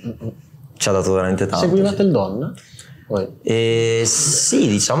insieme ci ha dato veramente tanto. Seguivate il Don? Sì,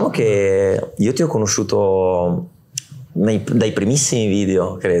 diciamo che io ti ho conosciuto dai primissimi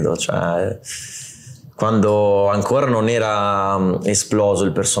video, credo, cioè quando ancora non era esploso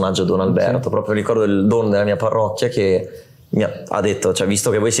il personaggio Don Alberto. Proprio ricordo il Don della mia parrocchia che ha detto, cioè, visto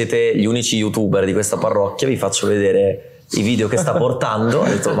che voi siete gli unici youtuber di questa parrocchia, vi faccio vedere i video che sta portando. Ha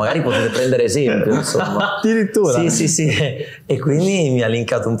detto magari potete prendere esempio, insomma. Addirittura? Sì. E quindi mi ha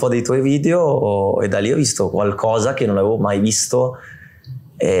linkato un po' dei tuoi video e da lì ho visto qualcosa che non avevo mai visto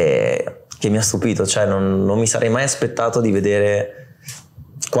e che mi ha stupito, cioè non mi sarei mai aspettato di vedere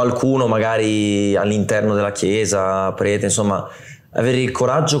qualcuno magari all'interno della chiesa, prete, insomma, avere il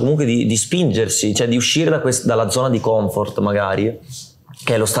coraggio comunque di spingersi, cioè di uscire dalla zona di comfort magari,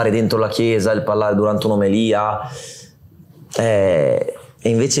 che è lo stare dentro la chiesa, il parlare durante un'omelia, e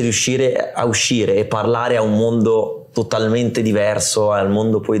invece riuscire a uscire e parlare a un mondo totalmente diverso, al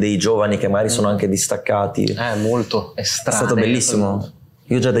mondo poi dei giovani che magari sono anche distaccati. Molto, è stato bellissimo.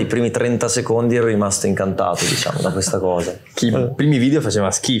 Io già dai primi 30 secondi ero rimasto incantato, diciamo, da questa cosa. I primi video faceva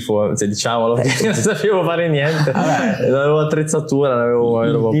schifo, se diciamolo, non sapevo fare niente, non avevo attrezzatura,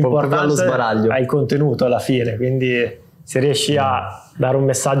 ero proprio allo sbaraglio. Hai contenuto alla fine, quindi se riesci a dare un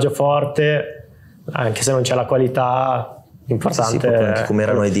messaggio forte, anche se non c'è la qualità, importante. Sì, proprio anche come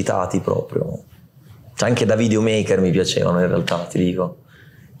erano editati proprio. Cioè anche da videomaker mi piacevano in realtà, ti dico.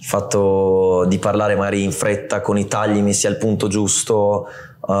 Il fatto di parlare magari in fretta con i tagli messi al punto giusto,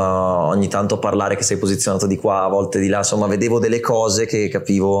 ogni tanto parlare che sei posizionato di qua, a volte di là, insomma vedevo delle cose che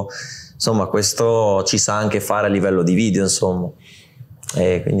capivo, insomma questo ci sa anche fare a livello di video, insomma.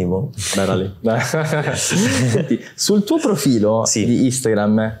 E quindi bella lì. Senti, sul tuo profilo di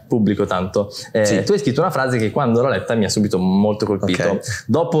Instagram, pubblico tanto, tu hai scritto una frase che quando l'ho letta mi ha subito molto colpito.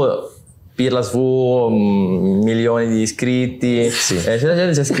 Dopo PIRLASV, milioni di iscritti,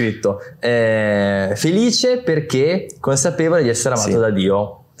 c'è scritto felice perché consapevole di essere amato da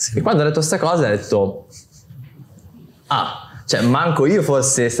Dio. E quando ho letto questa cosa ho detto cioè manco io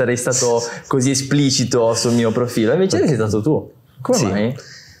forse sarei stato così esplicito sul mio profilo, invece sei stato tu. Come mai?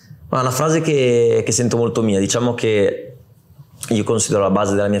 Ma è una frase che sento molto mia. Diciamo che io considero la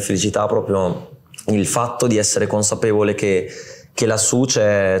base della mia felicità proprio il fatto di essere consapevole che lassù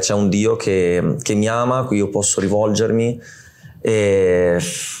c'è un Dio che mi ama, a cui io posso rivolgermi e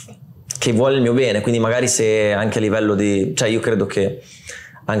che vuole il mio bene. Quindi magari se anche a livello di... cioè io credo che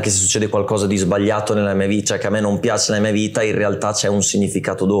anche se succede qualcosa di sbagliato nella mia vita, cioè che a me non piace nella mia vita, in realtà c'è un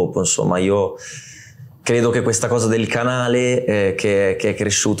significato dopo. Insomma, io credo che questa cosa del canale che è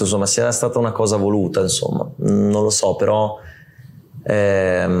cresciuto, insomma, sia stata una cosa voluta, insomma. Non lo so, però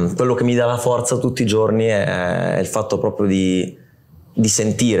quello che mi dà la forza tutti i giorni è il fatto proprio di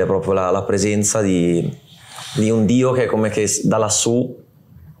sentire proprio la presenza di un Dio che è come che da lassù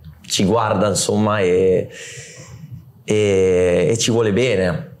ci guarda, insomma, e ci vuole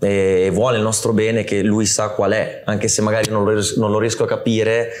bene e vuole il nostro bene, che lui sa qual è, anche se magari non lo riesco a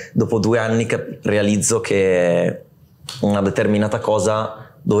capire. Dopo 2 anni realizzo che una determinata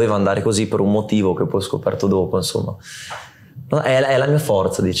cosa doveva andare così per un motivo che poi ho scoperto dopo, insomma. È la mia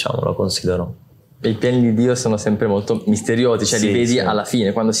forza, diciamo, la considero. I piani di Dio sono sempre molto misteriosi, cioè li vedi alla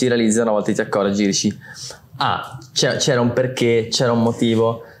fine, quando si realizzano a volte ti accorgi e dici c'era un perché, c'era un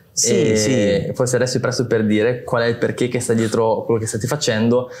motivo. Forse adesso è presto per dire qual è il perché che sta dietro quello che state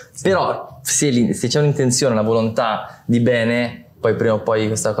facendo, però se c'è un'intenzione, una volontà di bene, poi prima o poi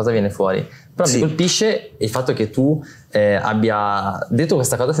questa cosa viene fuori. Però mi colpisce il fatto che tu abbia detto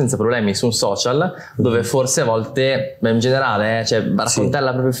questa cosa senza problemi su un social, dove forse a volte, in generale, cioè raccontare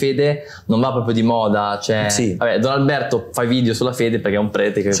la propria fede non va proprio di moda. Cioè, vabbè, Don Alberto fa video sulla fede perché è un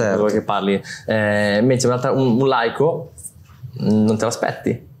prete che parli, invece un laico non te lo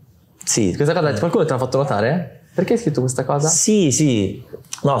aspetti. Sì. Questa cosa qualcuno te l'ha fatto notare? Perché hai scritto questa cosa? Sì.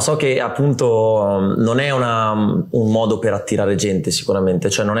 No, so che appunto non è un modo per attirare gente sicuramente,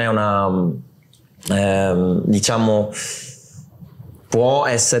 cioè non è diciamo, può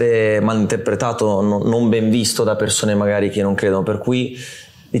essere malinterpretato, non ben visto da persone magari che non credono, per cui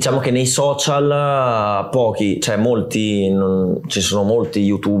diciamo che nei social ci sono molti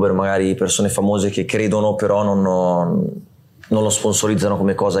youtuber, magari persone famose che credono però non lo sponsorizzano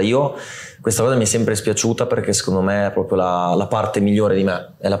come cosa. Io questa cosa mi è sempre spiaciuta perché secondo me è proprio la parte migliore di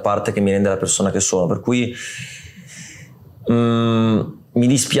me, è la parte che mi rende la persona che sono, per cui mi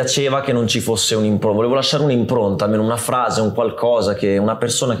dispiaceva che non ci fosse un'impronta, volevo lasciare un'impronta, almeno una frase, un qualcosa che una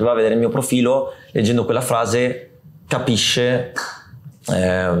persona che va a vedere il mio profilo, leggendo quella frase, capisce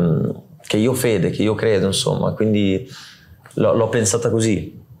che io ho fede, che io credo, insomma, quindi l'ho pensata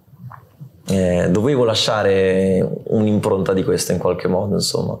così. Dovevo lasciare un'impronta di questa in qualche modo,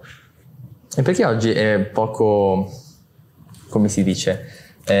 insomma. E perché oggi è poco, come si dice,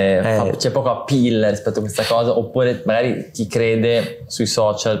 c'è poco appeal rispetto a questa cosa, oppure magari chi crede sui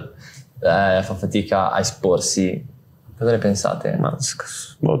social fa fatica a esporsi? Cosa ne pensate?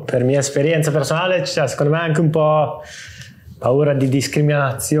 Per mia esperienza personale, cioè, secondo me anche un po' paura di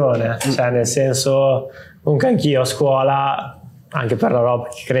discriminazione, cioè nel senso, comunque anch'io a scuola, anche per la roba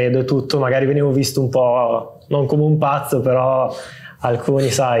che credo e tutto, magari venivo visto un po' non come un pazzo, però alcuni,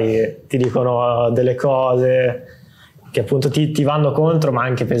 sai, ti dicono delle cose che appunto ti vanno contro, ma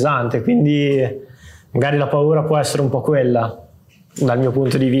anche pesante, quindi magari la paura può essere un po' quella dal mio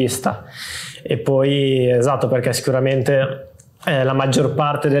punto di vista. E poi esatto, perché sicuramente la maggior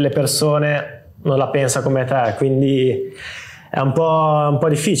parte delle persone non la pensa come te, quindi è un po'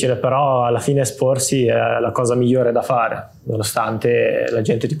 difficile, però alla fine esporsi è la cosa migliore da fare, nonostante la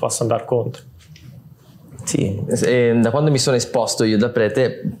gente ti possa andare contro. Sì, da quando mi sono esposto io da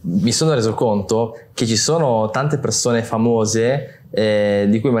prete mi sono reso conto che ci sono tante persone famose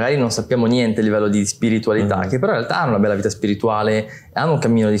di cui magari non sappiamo niente a livello di spiritualità, che però in realtà hanno una bella vita spirituale, hanno un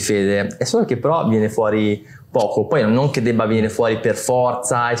cammino di fede, è solo che però viene fuori poco. Poi non che debba venire fuori per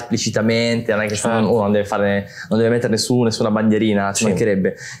forza, esplicitamente, non è che uno non deve mettere nessuna bandierina, ci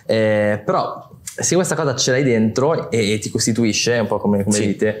mancherebbe, però se questa cosa ce l'hai dentro e ti costituisce, un po' come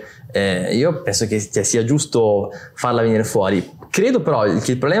dite, io penso che sia giusto farla venire fuori. Credo però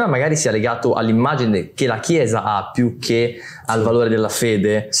che il problema magari sia legato all'immagine che la Chiesa ha più che al valore della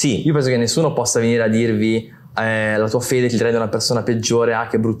fede. Sì. Io penso che nessuno possa venire a dirvi la tua fede ti rende una persona peggiore,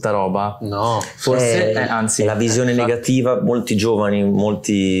 che brutta roba. No, forse anzi la visione negativa, molti giovani,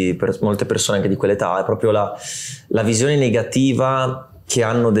 molte persone anche di quell'età, è proprio la visione negativa che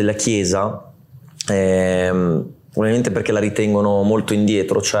hanno della Chiesa, probabilmente perché la ritengono molto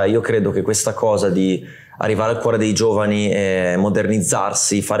indietro. Cioè io credo che questa cosa di arrivare al cuore dei giovani,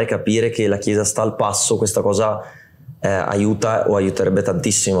 modernizzarsi, fare capire che la Chiesa sta al passo, questa cosa aiuta o aiuterebbe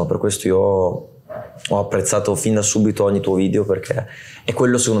tantissimo. Per questo io ho apprezzato fin da subito ogni tuo video, perché è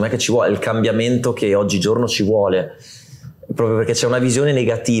quello secondo me che ci vuole, il cambiamento che oggigiorno ci vuole, proprio perché c'è una visione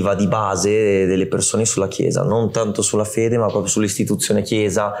negativa di base delle persone sulla Chiesa, non tanto sulla fede ma proprio sull'istituzione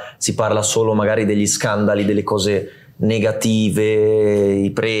Chiesa. Si parla solo magari degli scandali, delle cose negative, i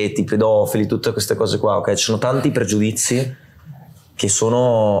preti, i pedofili, tutte queste cose qua, ok? Ci sono tanti pregiudizi che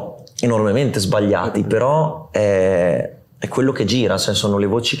sono enormemente sbagliati, però è quello che gira, sono le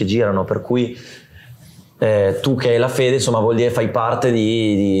voci che girano, per cui tu che hai la fede, insomma, vuol dire fai parte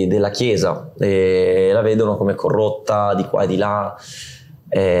della Chiesa, e la vedono come corrotta di qua e di là,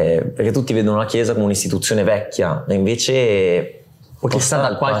 perché tutti vedono la Chiesa come un'istituzione vecchia, e invece o che sta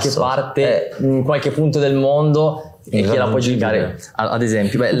da qualche parte, in qualche punto del mondo, e chi la può giudicare. Ad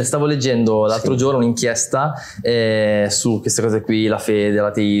esempio, stavo leggendo l'altro giorno un'inchiesta su queste cose qui, la fede,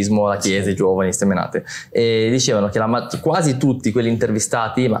 l'ateismo, la Chiesa, i giovani, ste menate, e dicevano che quasi tutti quelli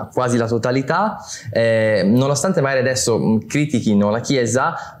intervistati, ma quasi la totalità, nonostante magari adesso critichino la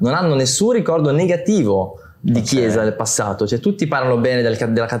Chiesa, non hanno nessun ricordo negativo di Chiesa del passato. Cioè tutti parlano bene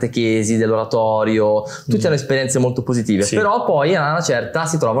della catechesi, dell'oratorio, tutti hanno esperienze molto positive, però poi a una certa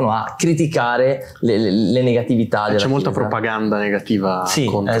si trovano a criticare le negatività della Chiesa. C'è molta propaganda negativa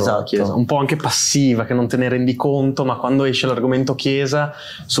contro la Chiesa, un po' anche passiva, che non te ne rendi conto, ma quando esce l'argomento Chiesa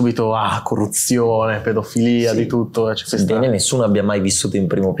subito corruzione, pedofilia, di tutto. Bene, nessuno abbia mai vissuto in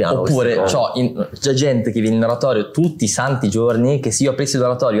primo piano. Oppure c'è gente che viene in oratorio tutti i santi giorni, che se io aprissi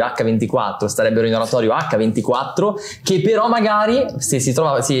l'oratorio H24 starebbero in oratorio H24, che però magari se si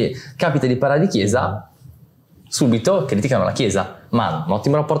capita di parlare di Chiesa subito criticano la Chiesa, ma hanno un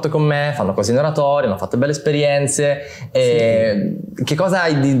ottimo rapporto con me, fanno cose in oratorio, hanno fatto belle esperienze. Che cosa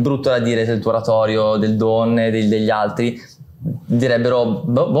hai di brutto da dire del tuo oratorio, del Don e degli altri? direbbero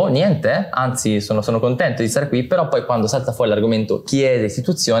boh, niente, anzi sono contento di stare qui, però poi quando salta fuori l'argomento chiesa,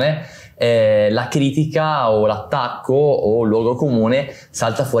 istituzione, la critica o l'attacco o il luogo comune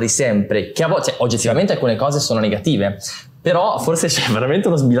salta fuori sempre, che a volte, cioè, oggettivamente alcune cose sono negative, però forse c'è veramente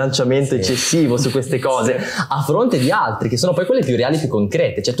uno sbilanciamento eccessivo su queste cose a fronte di altri che sono poi quelle più reali, più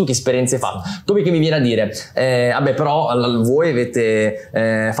concrete. Cioè, tu che esperienze hai fatto? Come che mi viene a dire vabbè, però voi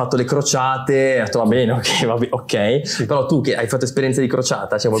avete fatto le crociate, ho detto va bene, ok, sì. Però tu che hai fatto esperienze di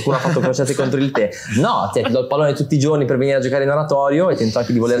crociata, cioè qualcuno ha fatto crociate contro il te? No, ti do il pallone tutti i giorni per venire a giocare in oratorio e tento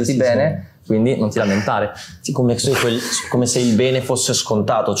anche di volerti bene. Quindi non ti lamentare. Sì, come se il bene fosse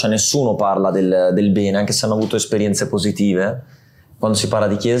scontato, cioè nessuno parla del bene, anche se hanno avuto esperienze positive. Quando si parla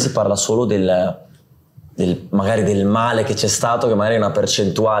di chiesa si parla solo magari del male che c'è stato, che magari è una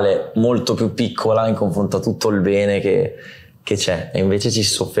percentuale molto più piccola in confronto a tutto il bene che c'è, e invece ci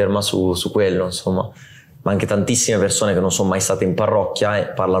si sofferma su quello, insomma. Ma anche tantissime persone che non sono mai state in parrocchia e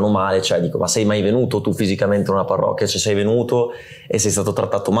parlano male, cioè dico, ma sei mai venuto tu fisicamente in una parrocchia? Cioè sei venuto e sei stato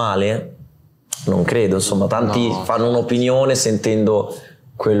trattato male? Non credo, insomma, tanti fanno un'opinione sentendo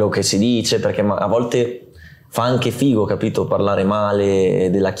quello che si dice, perché a volte fa anche figo, capito, parlare male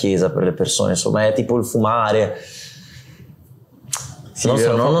della chiesa per le persone, insomma, è tipo il fumare. Sì,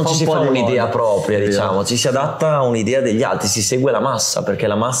 non ci si fa un'idea propria, diciamo, ci si adatta a un'idea degli altri, si segue la massa, perché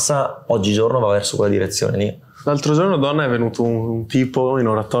la massa oggigiorno va verso quella direzione lì. L'altro giorno, Donna, è venuto un tipo in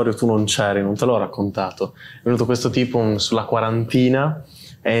oratorio, tu non c'eri, non te l'ho raccontato, è venuto questo tipo sulla quarantina,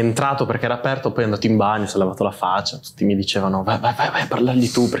 è entrato perché era aperto, poi è andato in bagno, si è lavato la faccia, tutti mi dicevano vai parlargli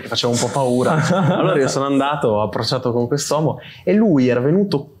tu, perché faceva un po' paura. Allora io sono andato, ho approcciato con quest'uomo e lui era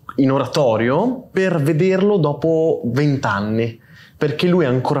venuto in oratorio per vederlo dopo 20 anni, perché lui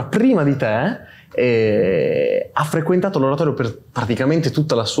ancora prima di te ha frequentato l'oratorio per praticamente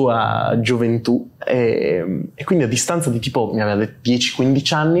tutta la sua gioventù e quindi a distanza di tipo, mi aveva detto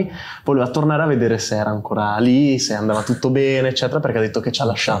 10-15 anni, voleva tornare a vedere se era ancora lì, se andava tutto bene, eccetera, perché ha detto che ci ha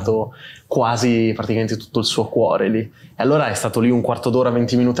lasciato quasi praticamente tutto il suo cuore lì. E allora è stato lì un quarto d'ora,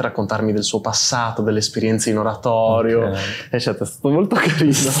 20 minuti a raccontarmi del suo passato, delle esperienze in oratorio, eccetera. È stato molto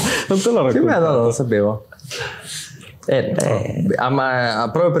carino. Non te l'ho raccontato. Che bello, non lo sapevo. Ma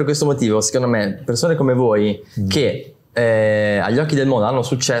proprio per questo motivo, secondo me, persone come voi che agli occhi del mondo hanno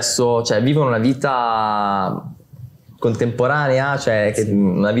successo, cioè vivono una vita contemporanea, cioè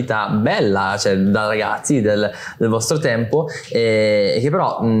una vita bella, cioè da ragazzi del vostro tempo, e che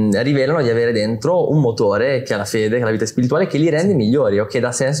però rivelano di avere dentro un motore che è la fede, che è la vita spirituale, che li rende migliori o che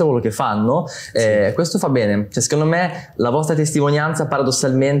dà senso a quello che fanno. Questo fa bene, cioè, secondo me la vostra testimonianza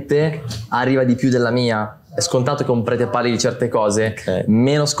paradossalmente arriva di più della mia. È scontato che un prete parli di certe cose,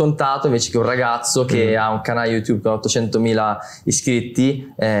 meno scontato invece che un ragazzo che ha un canale YouTube con 800.000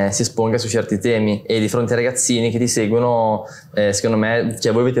 iscritti si esponga su certi temi, e di fronte ai ragazzini che ti seguono, secondo me,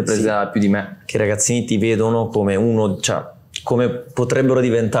 cioè, voi avete presa più di me. Che i ragazzini ti vedono come uno, cioè come potrebbero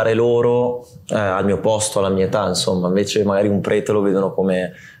diventare loro al mio posto, alla mia età, insomma. Invece magari un prete lo vedono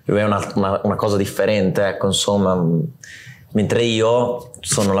come una cosa differente, ecco, insomma. Mentre io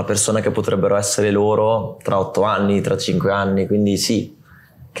sono la persona che potrebbero essere loro tra 8 anni, tra 5 anni, quindi sì,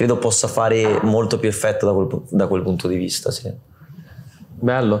 credo possa fare molto più effetto da quel punto di vista, sì.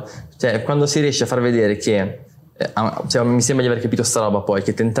 Bello, cioè quando si riesce a far vedere che, cioè, mi sembra di aver capito sta roba poi,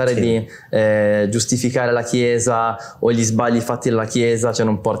 che tentare di giustificare la Chiesa o gli sbagli fatti dalla Chiesa, cioè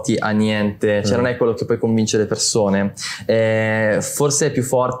non porti a niente, cioè non è quello che poi convince le persone. Forse è più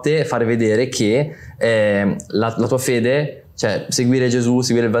forte fare vedere che la tua fede, cioè seguire Gesù,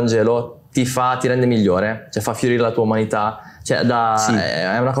 seguire il Vangelo ti rende migliore, cioè fa fiorire la tua umanità, cioè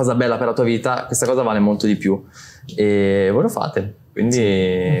è una cosa bella per la tua vita, questa cosa vale molto di più e voi lo fate,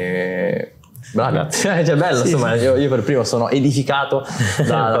 quindi bravi, cioè bello, insomma. Io per primo sono edificato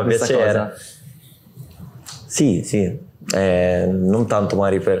da questa cosa. Sì, non tanto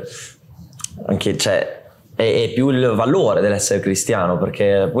magari per anche, cioè è più il valore dell'essere cristiano,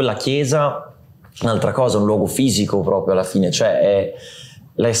 perché poi la Chiesa è un'altra cosa, un luogo fisico proprio alla fine, cioè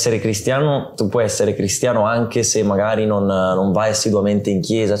l'essere cristiano, tu puoi essere cristiano anche se magari non vai assiduamente in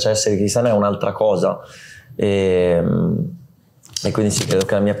chiesa, cioè essere cristiano è un'altra cosa, e quindi sì, credo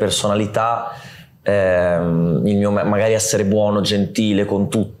che la mia personalità, il mio magari essere buono, gentile con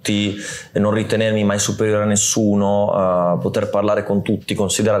tutti, non ritenermi mai superiore a nessuno, poter parlare con tutti,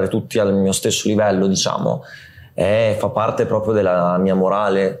 considerare tutti al mio stesso livello, diciamo, fa parte proprio della mia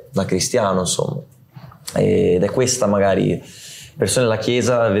morale da cristiano, insomma. Ed è questa, magari persone della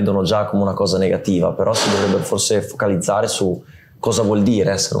Chiesa vedono già come una cosa negativa, però si dovrebbero forse focalizzare su cosa vuol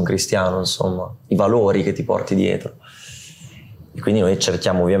dire essere un cristiano, insomma, i valori che ti porti dietro. E quindi noi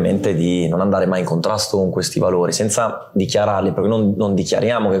cerchiamo ovviamente di non andare mai in contrasto con questi valori, senza dichiararli, perché non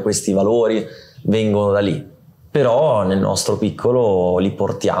dichiariamo che questi valori vengono da lì, però nel nostro piccolo li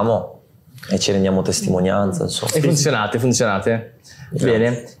portiamo e ci rendiamo testimonianza, insomma. E funzionate.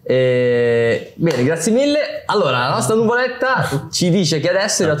 Bene, bene, grazie mille. Allora, la nostra nuvoletta ci dice che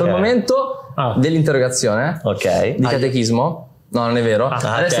adesso è arrivato il momento dell'interrogazione di catechismo. No, non è vero.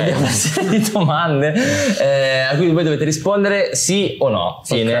 Adesso abbiamo una serie di domande a cui voi dovete rispondere sì o no.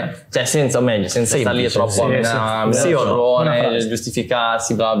 Fine. Cioè, senza stare lì troppo sì o no,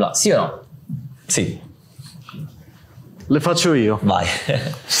 giustificarsi, bla bla. Sì o no? Sì. Le faccio io. Vai.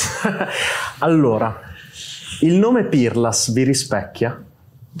 Allora, il nome PIRLASV vi rispecchia?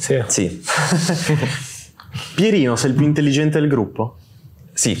 Sì. Pierino, sei il più intelligente del gruppo?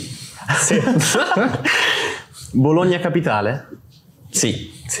 Sì. Bologna capitale?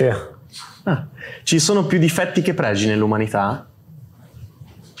 Sì. Ci sono più difetti che pregi nell'umanità?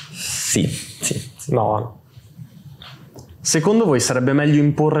 Sì. No. Secondo voi sarebbe meglio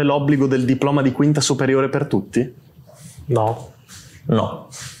imporre l'obbligo del diploma di quinta superiore per tutti? No.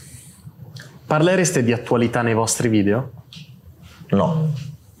 Parlereste di attualità nei vostri video? No.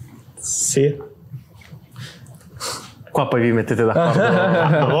 Sì. Qua poi vi mettete d'accordo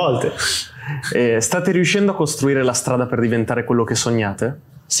A volte. State riuscendo a costruire la strada per diventare quello che sognate?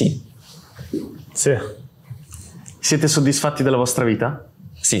 Sì. Siete soddisfatti della vostra vita?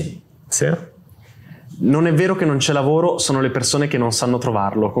 Sì. Non è vero che non c'è lavoro, sono le persone che non sanno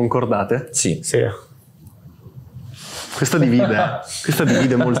trovarlo, concordate? Sì. Questa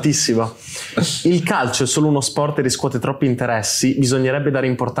divide moltissimo. Il calcio è solo uno sport e riscuote troppi interessi, bisognerebbe dare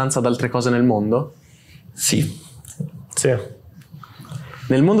importanza ad altre cose nel mondo? Sì.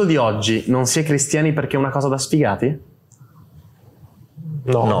 Nel mondo di oggi non si è cristiani perché è una cosa da sfigati?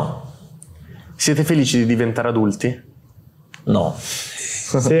 No. Siete felici di diventare adulti? No.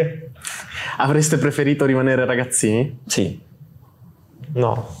 Avreste preferito rimanere ragazzini? Sì.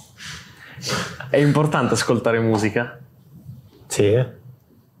 No. È importante ascoltare musica?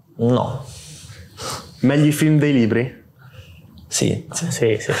 No. Meglio i film dei libri? Sì.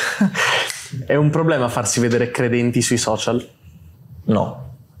 È un problema farsi vedere credenti sui social? No.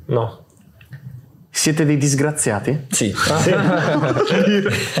 Siete dei disgraziati? Sì.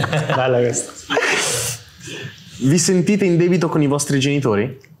 Bella questa. Vi sentite in debito con i vostri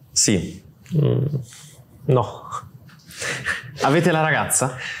genitori? Sì. No. Avete la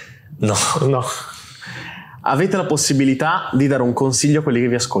ragazza? No. Avete la possibilità di dare un consiglio a quelli che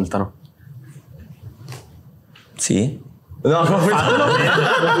vi ascoltano? Sì. No,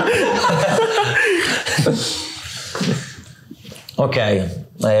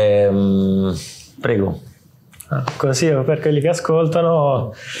 Ok. Prego. Consiglio per quelli che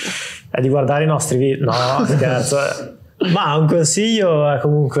ascoltano è di guardare i nostri video. No, scherzo. Ma un consiglio è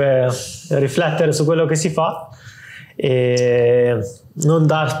comunque riflettere su quello che si fa e non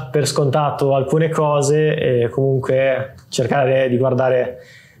dar per scontato alcune cose e comunque cercare di guardare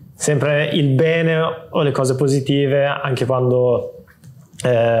sempre il bene o le cose positive anche quando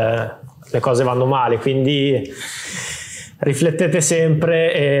le cose vanno male, quindi riflettete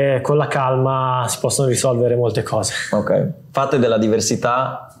sempre e con la calma si possono risolvere molte cose. Ok. Fate della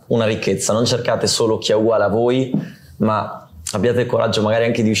diversità una ricchezza, non cercate solo chi è uguale a voi, ma abbiate il coraggio magari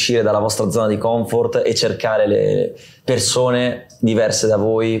anche di uscire dalla vostra zona di comfort e cercare le persone diverse da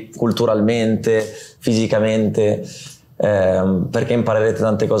voi culturalmente, fisicamente, perché imparerete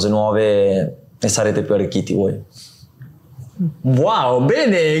tante cose nuove e sarete più arricchiti voi. Wow,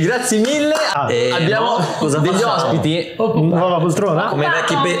 bene, grazie mille. Abbiamo degli ospiti. Nuova poltrona? Come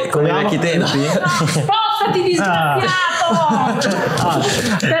i vecchi tempi? No, spostati disgraziato!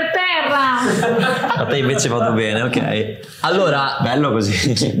 Per terra! A te invece vado bene, ok. Allora, Bello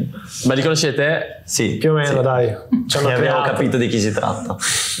così. ma li conoscete? Sì. Più o meno, dai. Ci hanno Abbiamo creato. capito di chi si tratta.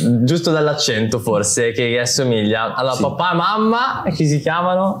 Giusto dall'accento forse, che assomiglia. Allora, Sì. papà e mamma, chi si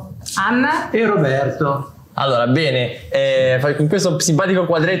chiamano? Anna? E Roberto. Allora, bene, con questo simpatico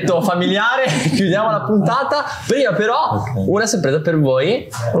quadretto familiare chiudiamo la puntata. Prima però, una sorpresa per voi.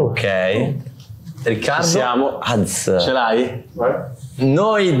 Ok. Riccardo, Siamo. Ce l'hai?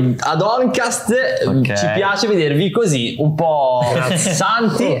 noi ad Oncast ci piace vedervi così, un po'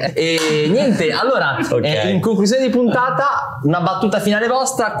 santi. E niente, allora, in conclusione di puntata, una battuta finale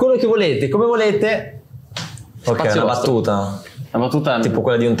vostra, quello che volete, come volete. Ok, Spazio una vostro. battuta. La battuta Tipo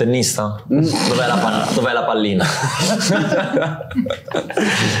quella di un tennista? Dov'è la pallina?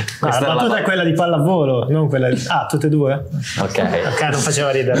 La battuta è quella di pallavolo, non quella di... Ah, tutte e due? Ok. Ok, non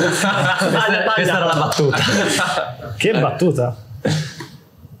faceva ridere. Questa era la battuta. Che battuta?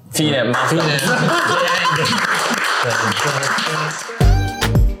 Fine.